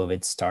once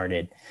COVID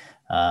started,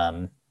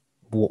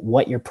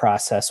 what your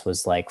process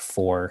was like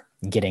for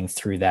getting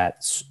through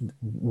that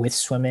with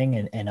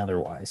swimming and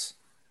otherwise?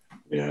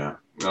 Yeah,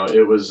 no,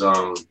 it was,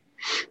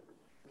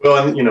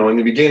 well, you know, in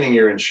the beginning,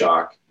 you're in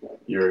shock.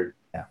 You're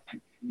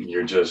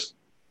just,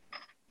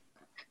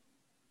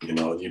 you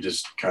know, you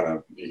just kind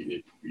of,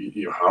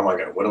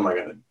 what am I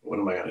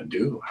going to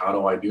do? How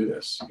do I do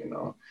this? You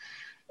know,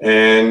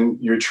 and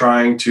you're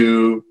trying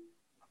to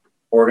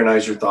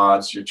organize your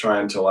thoughts. You're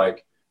trying to,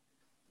 like,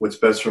 what's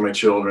best for my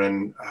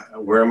children,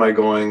 where am I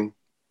going,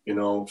 you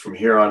know, from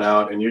here on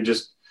out. And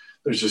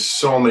there's just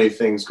so many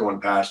things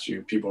going past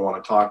you. People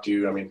want to talk to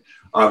you. I mean,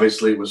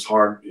 obviously it was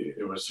hard.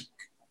 It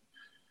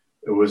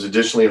was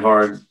additionally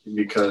hard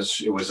because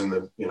it was in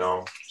the, you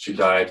know, she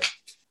died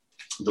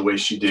the way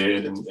she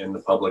did in the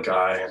public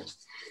eye. And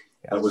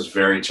that was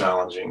very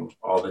challenging.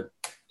 All the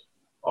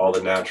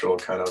natural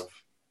kind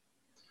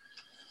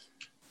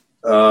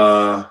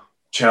of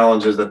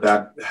challenges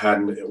that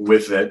had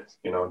with it,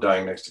 you know,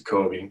 dying next to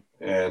Kobe,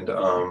 and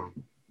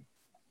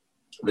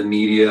the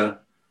media.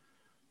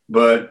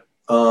 But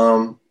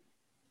I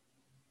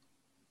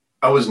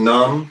was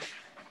numb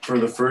for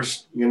the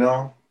first, you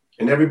know,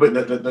 and everybody,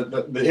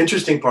 the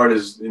interesting part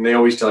is, and they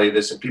always tell you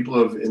this, and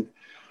people who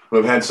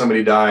have had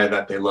somebody die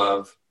that they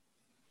love,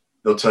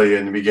 they'll tell you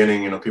in the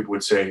beginning, you know, people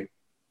would say,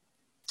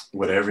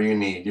 whatever you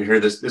need. You hear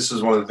this. This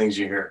is one of the things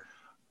you hear.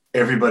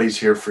 Everybody's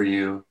here for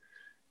you.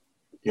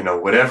 You know,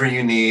 whatever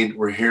you need,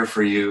 we're here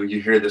for you.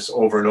 You hear this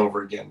over and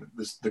over again.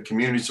 The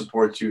community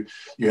supports you.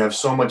 You have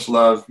so much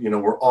love. You know,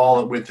 we're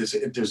all with this.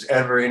 If there's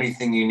ever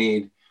anything you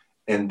need.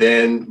 And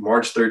then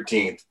March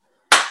 13th,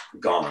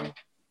 gone.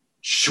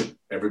 Shoot,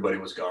 everybody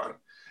was gone.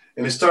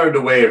 And it started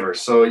to waver.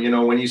 So, you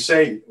know, when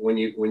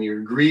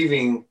you're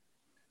grieving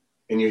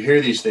and you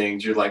hear these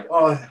things, you're like,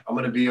 oh,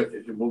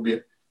 it will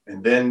be.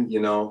 And then,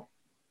 you know,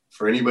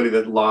 for anybody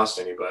that lost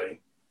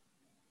anybody,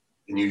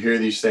 and you hear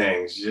these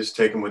things, you just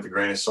take them with a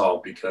grain of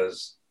salt,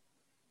 because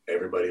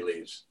everybody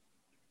leaves,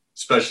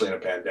 especially in a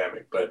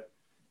pandemic. But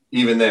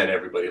even then,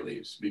 everybody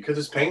leaves because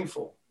it's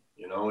painful.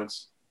 You know,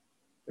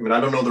 I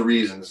don't know the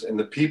reasons. And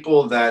the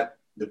people that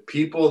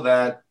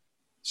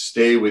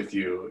stay with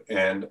you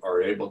and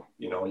are able,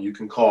 you know, you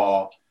can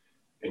call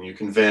and you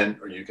can vent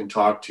or you can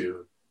talk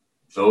to,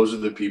 those are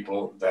the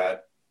people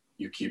that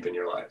you keep in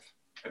your life.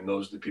 And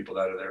those are the people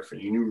that are there for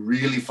you. And you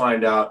really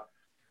find out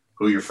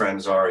who your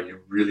friends are.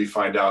 You really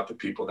find out the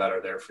people that are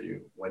there for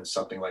you when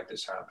something like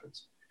this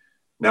happens.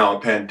 Now, a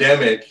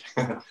pandemic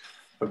on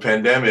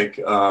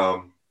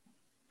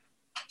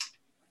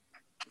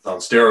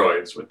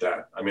steroids with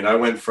that. I mean, I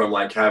went from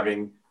like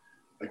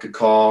I could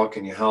call,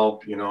 can you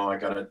help? You know, I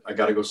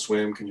gotta go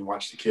swim. Can you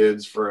watch the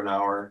kids for an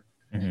hour?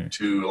 Mm-hmm.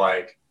 To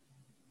like,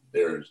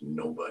 there's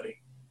nobody.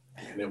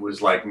 And it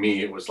was like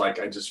me. It was like,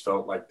 I just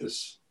felt like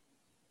this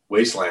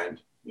wasteland.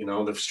 You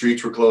know, the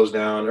streets were closed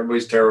down.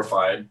 Everybody's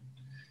terrified.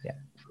 Yeah.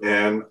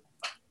 And,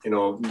 you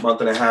know, a month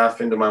and a half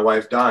into my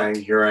wife dying,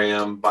 here I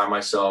am by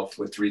myself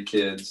with 3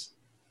 kids,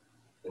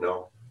 you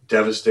know,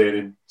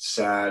 devastated,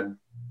 sad,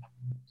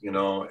 you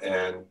know,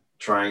 and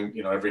trying,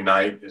 you know, every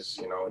night is,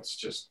 you know, it's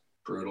just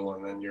brutal.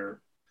 And then you're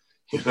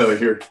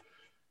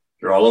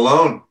all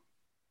alone.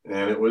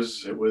 And it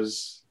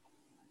was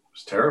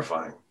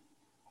terrifying,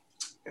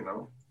 you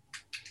know.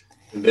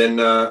 And then,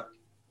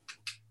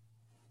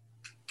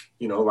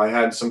 you know, I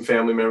had some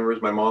family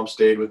members. My mom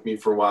stayed with me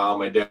for a while.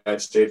 My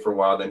dad stayed for a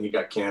while. Then he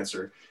got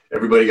cancer.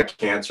 Everybody got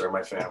cancer in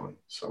my family.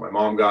 So my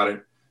mom got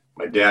it.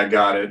 My dad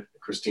got it.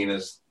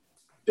 Christina's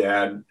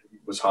dad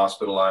was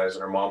hospitalized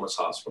and her mom was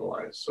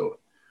hospitalized. So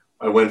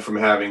I went from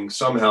having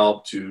some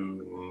help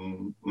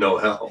to no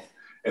help.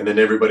 And then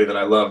everybody that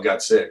I love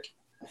got sick.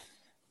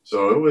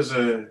 So it was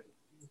a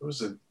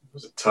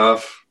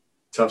tough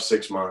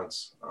 6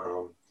 months.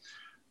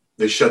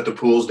 They shut the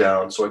pools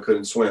down, so I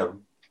couldn't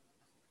swim.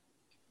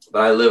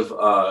 But I live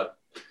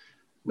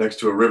next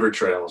to a river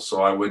trail,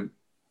 so I would,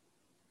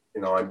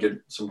 you know, I'd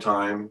get some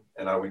time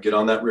and I would get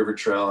on that river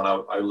trail, and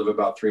I live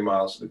about 3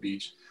 miles to the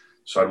beach.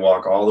 So I'd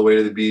walk all the way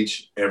to the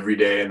beach every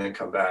day and then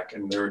come back.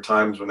 And there were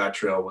times when that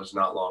trail was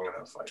not long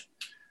enough.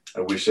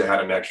 I wish I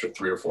had an extra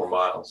 3 or 4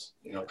 miles,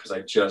 you know, because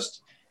I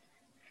just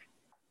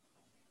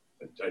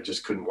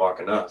couldn't walk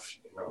enough,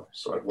 you know.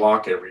 So I'd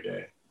walk every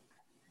day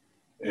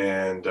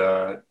and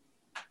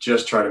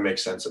just try to make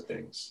sense of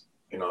things.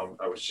 You know,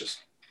 I was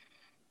just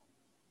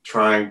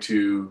trying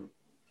to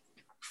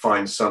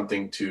find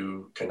something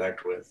to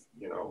connect with,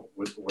 you know,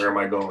 where am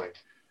I going?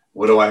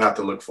 What do I have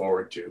to look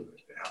forward to?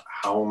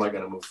 How am I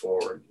going to move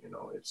forward? You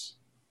know, it's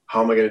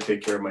how am I going to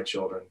take care of my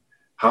children?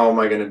 How am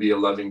I going to be a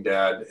loving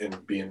dad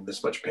and be in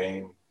this much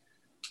pain,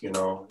 you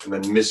know, and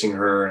then missing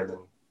her and then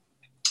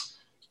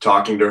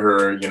talking to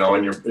her, you know,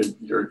 and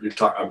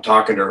I'm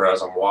talking to her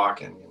as I'm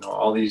walking, you know,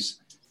 all these,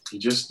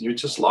 you're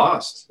just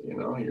lost, you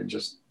know,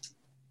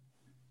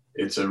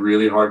 it's a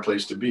really hard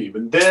place to be.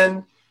 But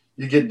then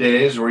you get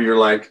days where you're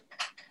like,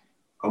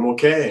 I'm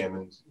okay. And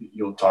then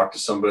you'll talk to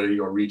somebody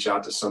or reach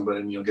out to somebody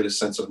and you'll get a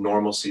sense of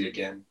normalcy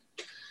again.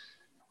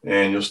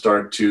 And you'll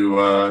start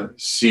to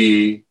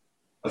see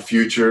a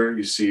future.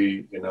 You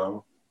see, you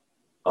know,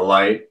 a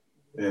light,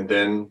 and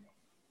then,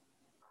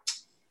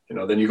 you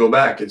know, then you go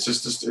back. It's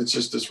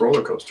just this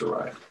roller coaster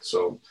ride.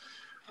 So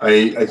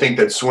I think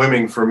that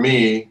swimming for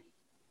me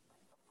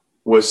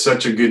was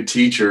such a good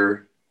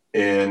teacher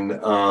in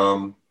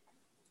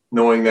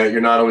knowing that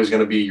you're not always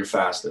going to be your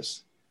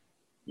fastest.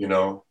 You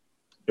know,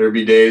 there'd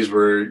be days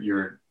where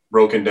you're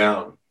broken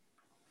down,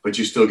 but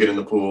you still get in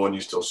the pool and you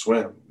still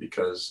swim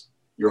because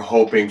you're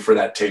hoping for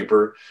that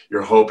taper,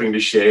 you're hoping to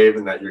shave,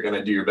 and that you're going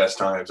to do your best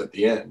times at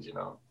the end, you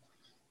know?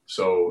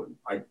 So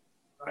I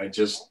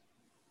just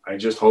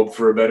hoped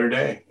for a better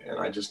day, and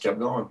I just kept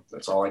going.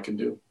 That's all I could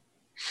do.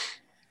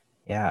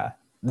 Yeah.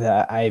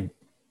 I'm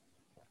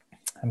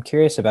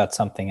curious about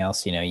something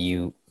else. You know,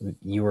 you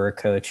were a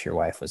coach, your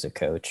wife was a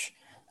coach.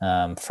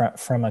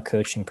 From a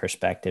coaching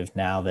perspective,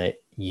 now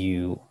that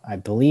I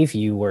believe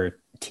you were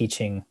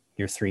teaching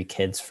your 3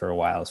 kids for a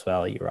while as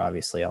well. You were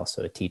obviously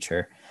also a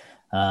teacher.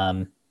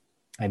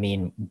 I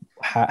mean,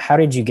 how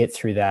did you get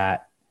through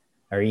that?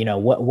 Or, you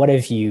know,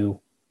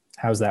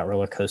 how's that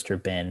roller coaster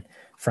been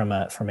from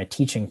a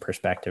teaching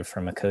perspective,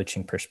 from a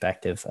coaching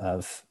perspective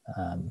of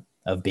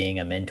being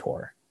a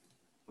mentor?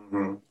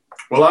 Mm-hmm.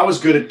 Well, I was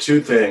good at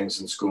 2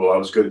 things in school. I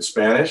was good at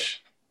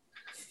Spanish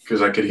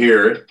because I could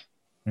hear it.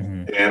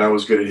 Mm-hmm. And I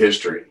was good at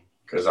history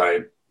because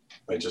I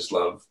just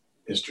love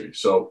history.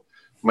 So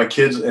my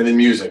kids, and then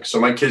music. So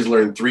my kids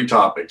learned 3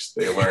 topics.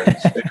 They learned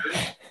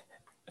Spanish,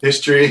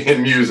 history,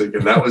 and music,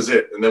 and that was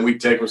it. And then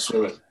we'd take them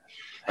swimming.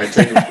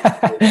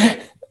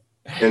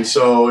 And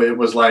so it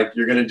was like,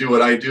 you're going to do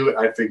what I do.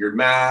 I figured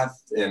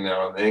math and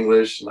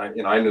English,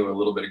 and I knew a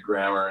little bit of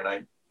grammar,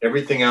 and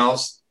everything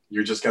else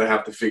you're just going to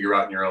have to figure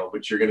out on your own.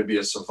 But you're going to be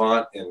a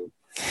savant in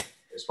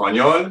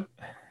Espanol,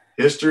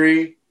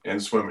 history,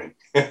 and swimming,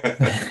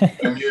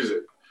 and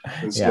music.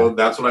 And so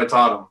that's what I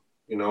taught them.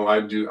 You know,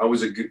 I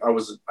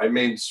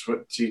made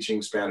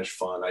teaching Spanish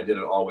fun. I did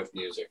it all with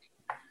music.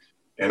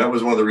 And that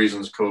was one of the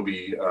reasons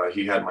Kobe,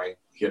 he had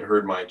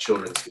heard my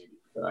children's CD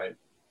that I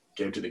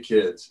gave to the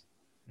kids.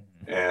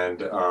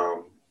 And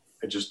I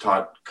just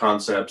taught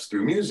concepts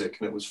through music,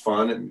 and it was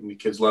fun, and the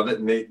kids loved it,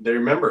 and they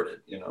remembered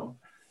it, you know.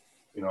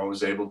 I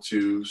was able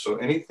to, so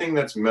anything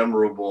that's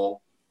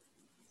memorable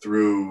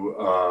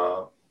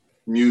through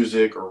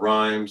music or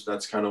rhymes,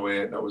 that's kind of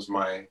that was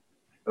my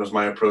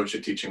approach to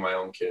teaching my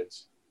own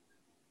kids.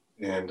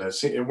 And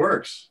it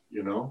works,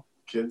 you know.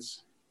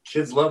 Kids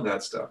love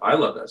that stuff. I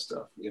love that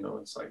stuff, you know.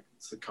 It's like,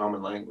 it's a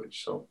common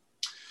language. So,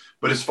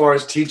 but as far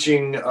as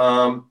teaching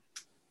them,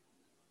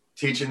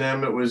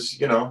 it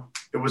was, you know,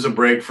 it was a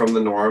break from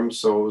the norm,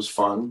 so it was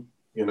fun,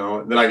 you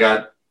know. And then I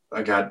got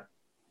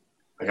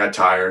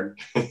tired.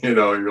 You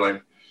know, you're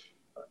like,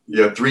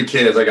 you have 3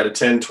 kids. I got a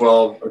 10,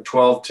 12, or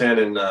 12, 10,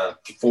 and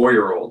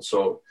 4-year-old.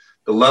 So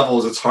the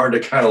levels, it's hard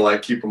to kind of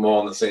like keep them all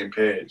on the same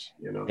page,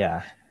 you know?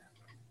 Yeah.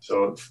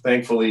 So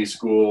thankfully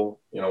school,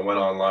 you know, went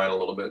online a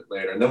little bit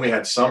later, and then we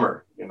had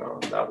summer, you know,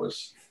 and that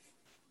was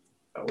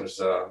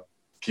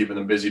keeping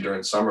them busy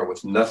during summer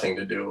with nothing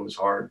to do. It was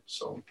hard.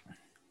 So,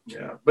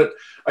 yeah, but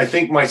I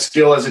think my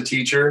skill as a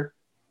teacher,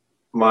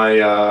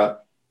 my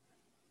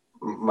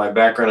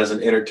background as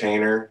an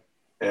entertainer,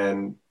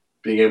 and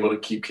being able to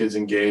keep kids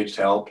engaged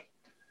helped,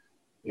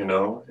 you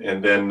know,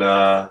 and then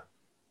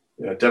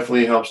it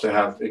definitely helps to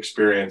have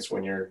experience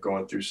when you're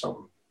going through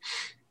something.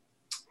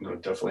 You know,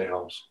 it definitely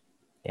helps.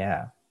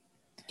 Yeah.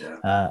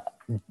 Yeah.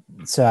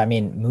 So, I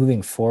mean,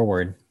 moving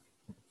forward,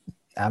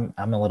 I'm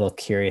a little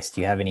curious.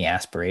 Do you have any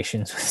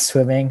aspirations with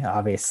swimming?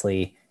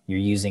 Obviously, you're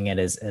using it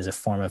as a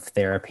form of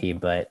therapy,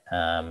 but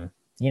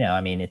you know,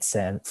 I mean, it's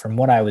from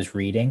what I was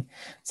reading,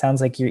 it sounds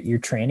like you're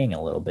training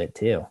a little bit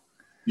too.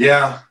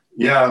 Yeah,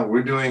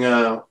 we're doing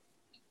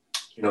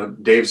you know,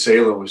 Dave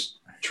Salo was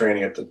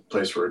training at the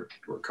place where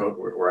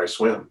I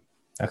swim.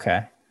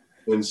 Okay.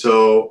 And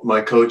so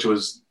my coach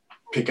was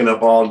picking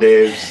up all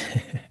Dave's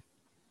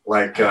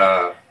like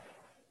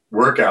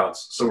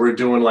workouts. So we're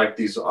doing like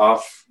these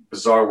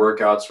bizarre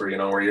workouts where, you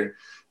know, where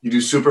you do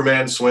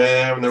Superman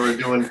swim, and then we're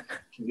doing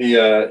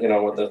the you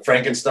know, with the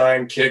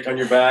Frankenstein kick on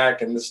your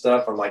back and this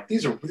stuff. I'm like,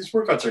 these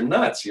workouts are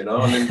nuts, you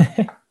know. And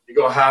then you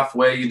go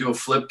halfway, you do a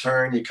flip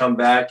turn, you come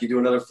back, you do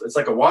another. It's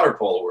like a water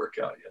polo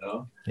workout, you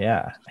know.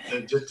 Yeah.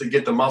 And just to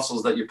get the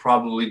muscles that you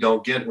probably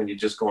don't get when you're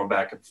just going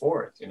back and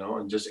forth, you know,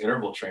 and just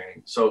interval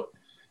training. So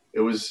it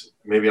was,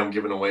 maybe I'm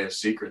giving away his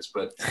secrets,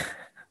 but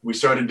we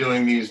started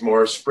doing these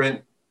more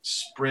sprint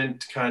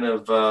kind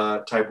of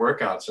type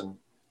workouts, and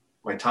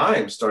my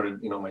time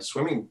started, you know, my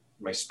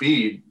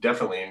speed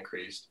definitely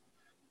increased.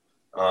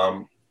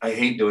 I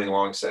hate doing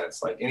long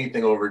sets, like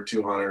anything over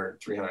 200,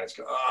 300.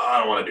 I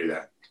don't want to do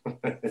that.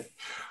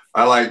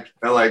 I like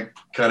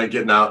kind of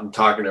getting out and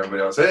talking to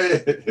everybody else.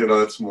 Hey, you know,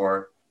 it's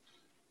more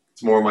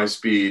my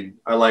speed.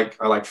 I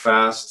like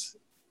fast,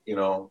 you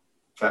know,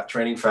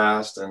 training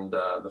fast, and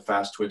the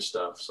fast twitch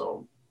stuff.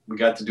 So we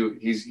got to do,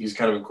 he's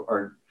kind of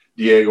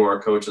Diego, our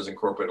coach, has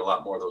incorporated a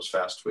lot more of those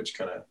fast twitch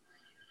kind of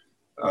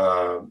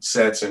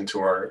sets into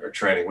our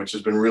training, which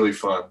has been really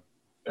fun.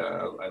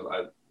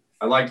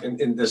 I like,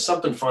 and there's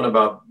something fun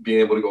about being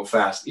able to go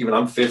fast. Even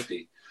I'm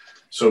 50.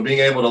 So being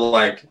able to,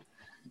 like,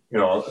 you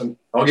know,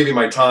 I'll give you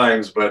my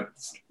times, but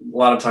a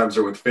lot of times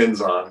they're with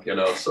fins on, you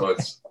know, so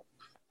it's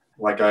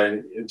like,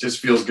 it just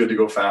feels good to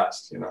go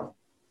fast, you know.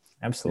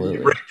 Absolutely.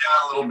 You break down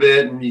a little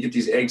bit and you get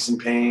these aches and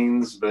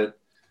pains, but,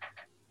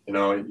 you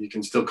know, you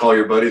can still call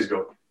your buddies,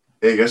 go,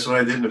 hey, guess what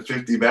I did in a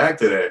 50 back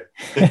today?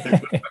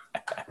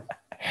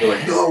 They're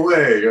like, no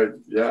way.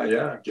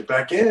 Yeah, get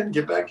back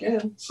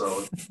in.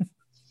 So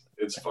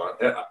it's fun.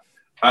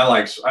 I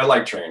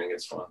like training.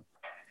 It's fun.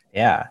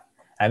 Yeah.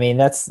 I mean,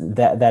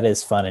 that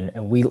is fun.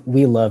 And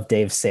we love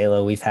Dave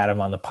Salo. We've had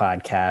him on the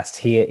podcast.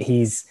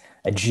 He's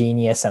a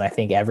genius. And I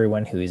think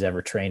everyone who's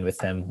ever trained with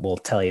him will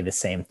tell you the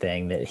same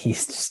thing, that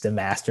he's just a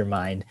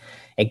mastermind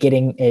at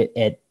getting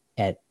it,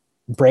 at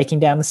breaking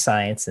down the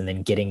science and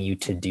then getting you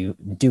to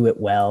do it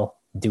well,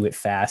 do it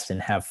fast,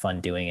 and have fun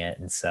doing it.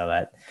 And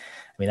so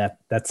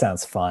that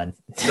sounds fun.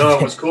 No,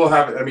 it was cool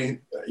having, I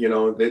mean, you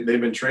know, they've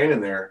been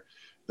training there.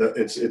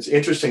 It's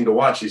interesting to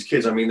watch these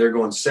kids. I mean, they're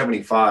going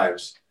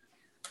 75s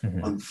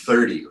on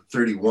 30,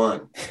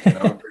 31, you know,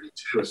 32.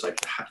 It's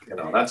like, you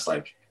know, that's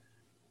like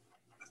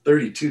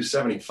 32,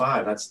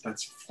 75.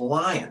 That's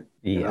flying.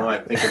 Yeah. You know, I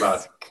think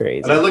about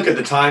crazy. And I look at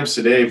the times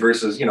today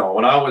versus, you know,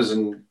 when I was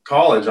in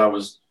college, I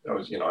was,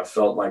 you know, I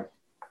felt like,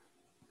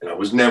 you know, I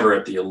was never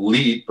at the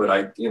elite,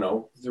 but you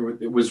know,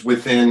 it was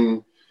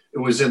within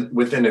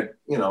a,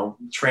 you know,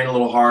 train a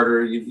little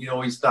harder. You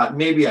always thought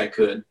maybe I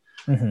could.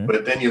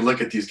 But then you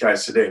look at these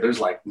guys today, there's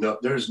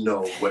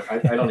no way. I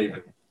don't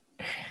even,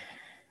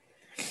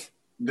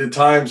 the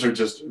times are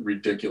just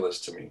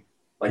ridiculous to me.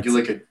 Like you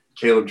look at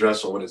Caleb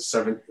Dressel, what is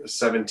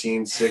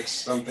 17.6,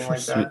 something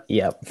like that?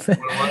 Yep. What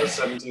it was,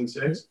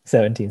 17.6?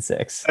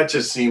 17.6. That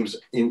just seems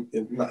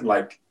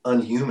like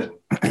unhuman.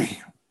 It's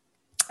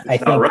I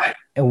think not right.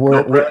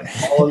 We're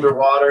all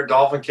underwater,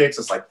 dolphin kicks.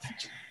 It's like,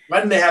 why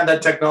didn't they have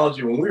that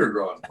technology when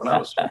I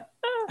was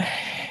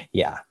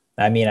Yeah.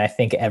 I mean, I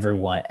think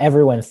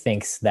everyone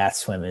thinks that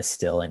swim is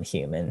still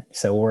inhuman.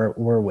 So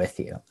we're with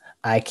you.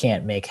 I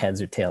can't make heads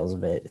or tails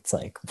of it. It's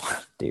like,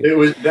 dude. It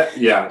was that,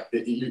 yeah.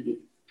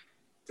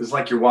 It's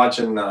like you're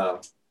watching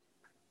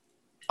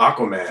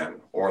Aquaman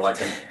or like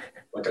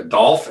a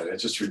dolphin.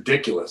 It's just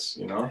ridiculous,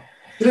 you know.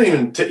 He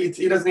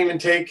doesn't even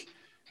take.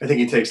 I think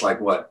he takes like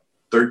what,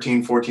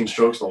 13, 14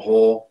 strokes the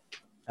whole.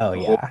 Oh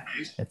yeah.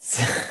 It's.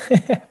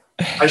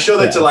 I show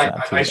that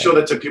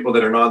to people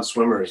that are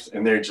non-swimmers,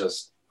 and they're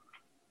just,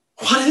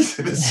 what is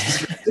this?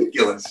 This is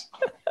ridiculous.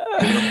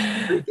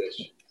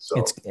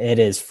 So. It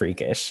is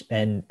freakish.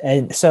 And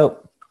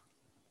so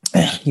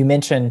you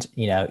mentioned,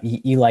 you know,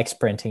 you like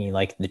sprinting, you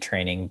like the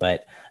training,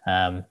 but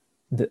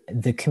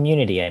the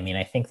community, I mean,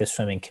 I think the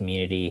swimming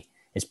community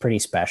is pretty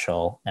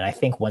special. And I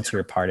think once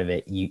you're a part of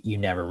it, you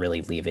never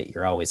really leave it.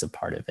 You're always a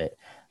part of it.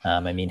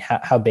 I mean,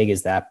 how big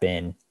has that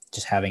been,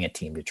 just having a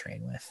team to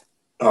train with?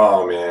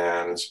 Oh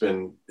man, it's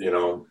been, you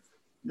know,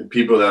 the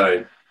people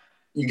that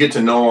you get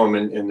to know them,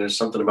 and there's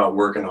something about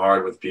working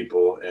hard with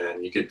people,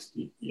 and you get,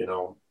 you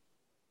know,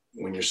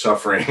 when you're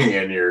suffering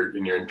and you're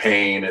in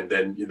pain, and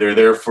then they're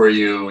there for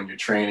you, and you're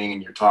training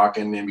and you're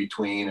talking in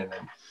between. And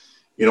then,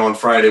 you know, on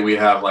Friday we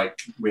have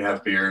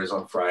beers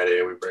on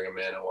Friday. We bring them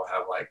in, and we'll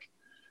have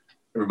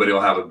everybody will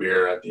have a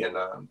beer at the end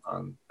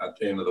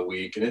of the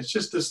week. And it's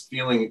just this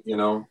feeling, you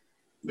know,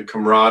 the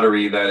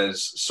camaraderie that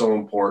is so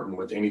important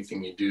with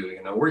anything you do.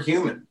 You know, we're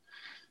human.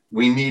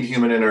 We need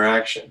human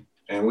interaction,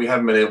 and we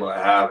haven't been able to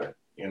have it,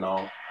 you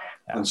know,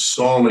 on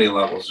so many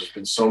levels. There's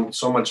been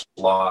so much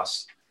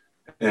loss.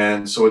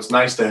 And so it's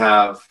nice to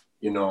have,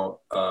 you know,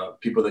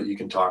 people that you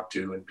can talk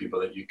to and people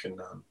that you can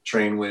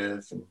train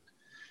with. And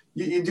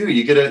you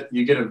get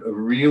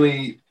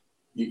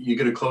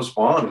a close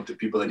bond with the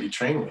people that you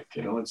train with.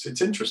 You know, it's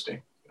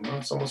interesting. You know,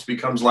 it's almost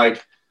becomes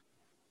like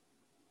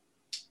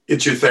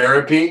it's your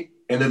therapy.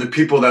 And then the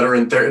people that are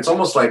in there, it's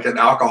almost like an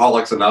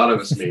Alcoholics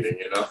Anonymous meeting,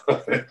 you know.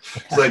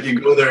 It's like you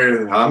go there,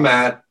 and I'm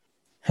Matt,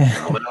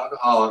 I'm an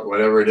alcoholic,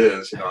 whatever it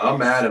is. You know, I'm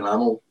Matt, and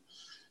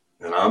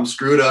I'm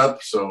screwed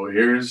up. So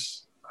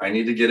I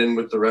need to get in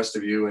with the rest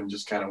of you and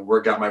just kind of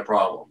work out my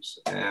problems.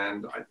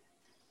 And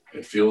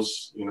it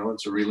feels, you know,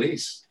 it's a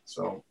release.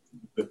 So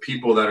the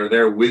people that are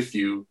there with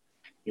you,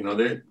 you know,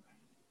 they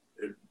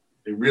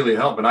really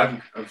help. And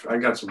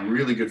I've got some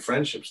really good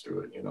friendships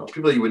through it. You know,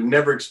 people that you would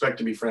never expect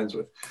to be friends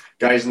with,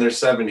 guys in their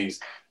 70s.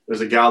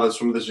 There's a gal that's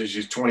from this,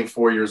 she's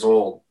 24 years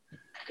old,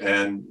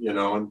 and, you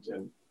know,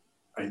 and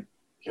I,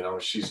 you know,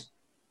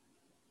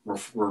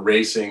 we're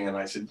racing. And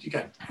I said, you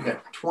got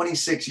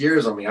 26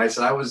 years on me. I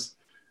said, I was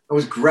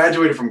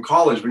graduated from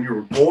college when you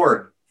were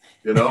born,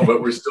 you know,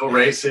 but we're still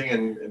racing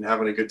and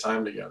having a good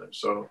time together.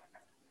 So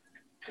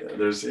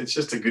it's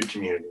just a good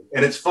community.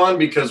 And it's fun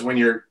because when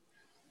you're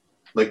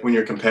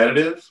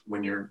competitive,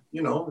 when you're,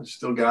 you know,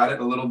 still got it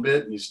a little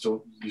bit, and you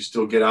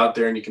still get out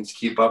there and you can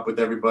keep up with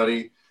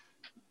everybody.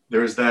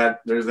 There's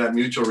that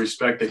mutual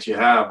respect that you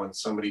have when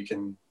somebody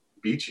can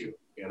beat you,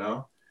 you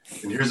know.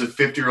 And here's a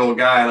 50-year-old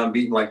guy, and I'm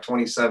beating like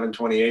 27,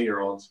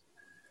 28-year-olds.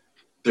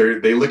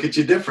 They look at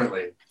you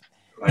differently,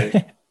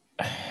 right?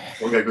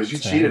 One guy goes, "You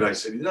cheated." I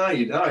said, "No, I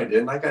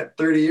didn't. I got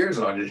 30 years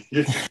on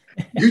you.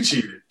 You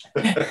cheated."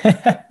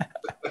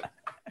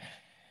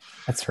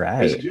 That's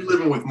right. I said, "You're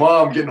living with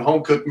mom, getting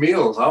home cooked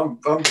meals. I'm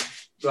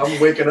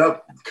waking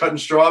up, cutting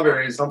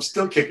strawberries. I'm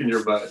still kicking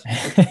your butt."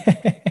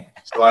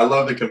 So I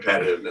love the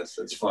competitiveness.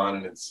 It's fun,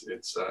 and it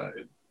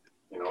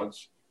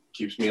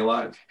keeps me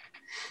alive.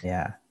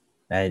 Yeah,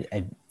 I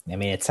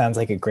mean, it sounds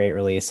like a great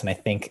release, and I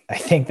think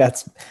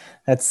that's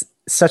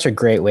such a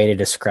great way to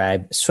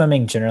describe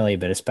swimming generally,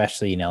 but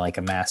especially, like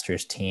a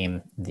master's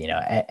team,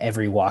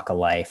 every walk of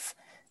life,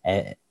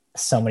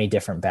 so many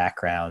different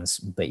backgrounds,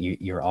 but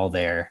you're all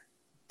there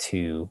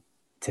to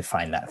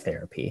find that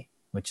therapy,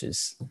 which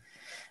is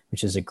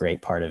a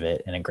great part of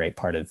it and a great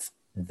part of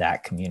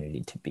that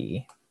community to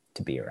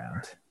be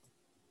around.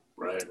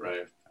 Right.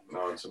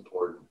 No, it's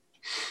important.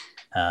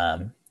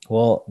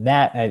 Well,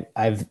 Matt,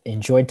 I've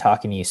enjoyed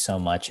talking to you so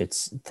much.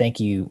 Thank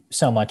you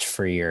so much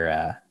for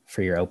your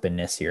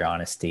openness, your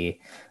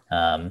honesty,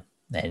 and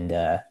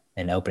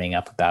opening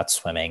up about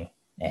swimming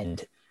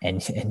and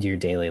your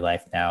daily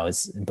life now.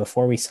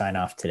 Before we sign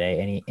off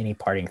today, any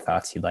parting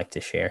thoughts you'd like to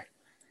share?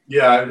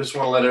 Yeah, I just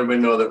want to let everybody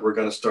know that we're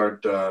going to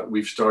start,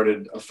 we've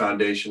started a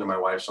foundation in my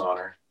wife's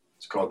honor.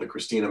 It's called the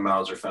Christina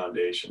Mauser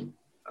Foundation.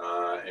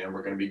 And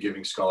we're going to be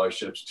giving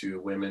scholarships to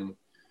women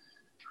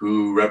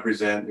who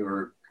represent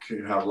or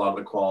have a lot of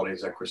the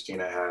qualities that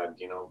Christina had,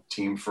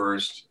 team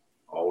first,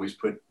 always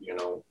put,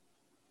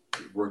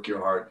 work your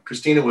heart.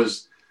 Christina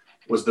was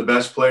the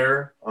best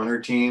player on her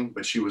team,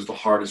 but she was the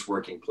hardest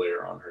working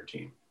player on her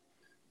team.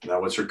 And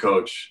that was her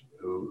coach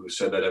who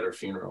said that at her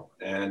funeral.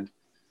 And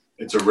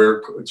it's a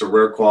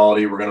rare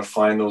quality. We're going to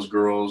find those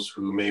girls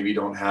who maybe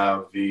don't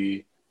have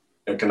the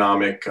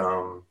economic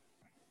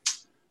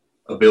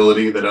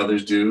ability that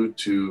others do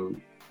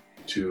to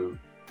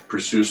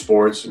pursue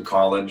sports in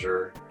college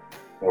or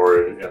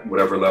at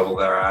whatever level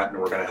they're at, and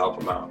we're going to help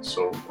them out.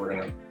 So we're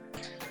going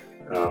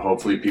to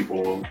hopefully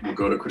people will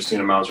go to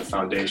Christina Mauser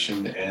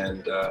Foundation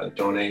and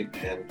donate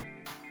and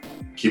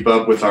keep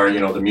up with our,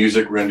 the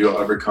music. We're going to do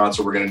every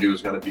concert we're going to do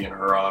is going to be in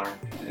her honor.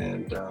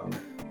 And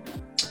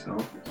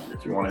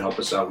if you want to help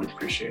us out, we'd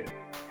appreciate it.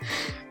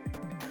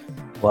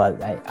 Well,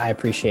 I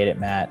appreciate it,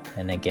 Matt.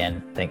 And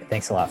again,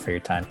 thanks a lot for your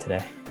time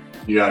today.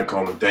 You got it,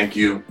 Coleman. Thank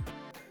you.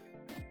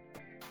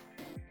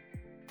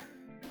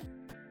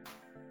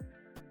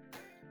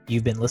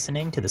 You've been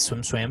listening to the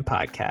Swim Swam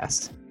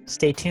podcast.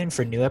 Stay tuned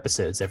for new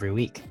episodes every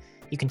week.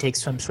 You can take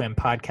Swim Swam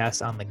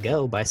podcast on the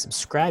go by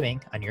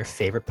subscribing on your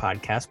favorite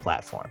podcast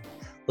platform.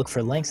 Look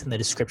for links in the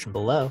description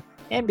below,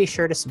 and be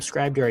sure to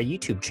subscribe to our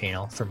YouTube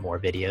channel for more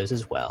videos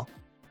as well.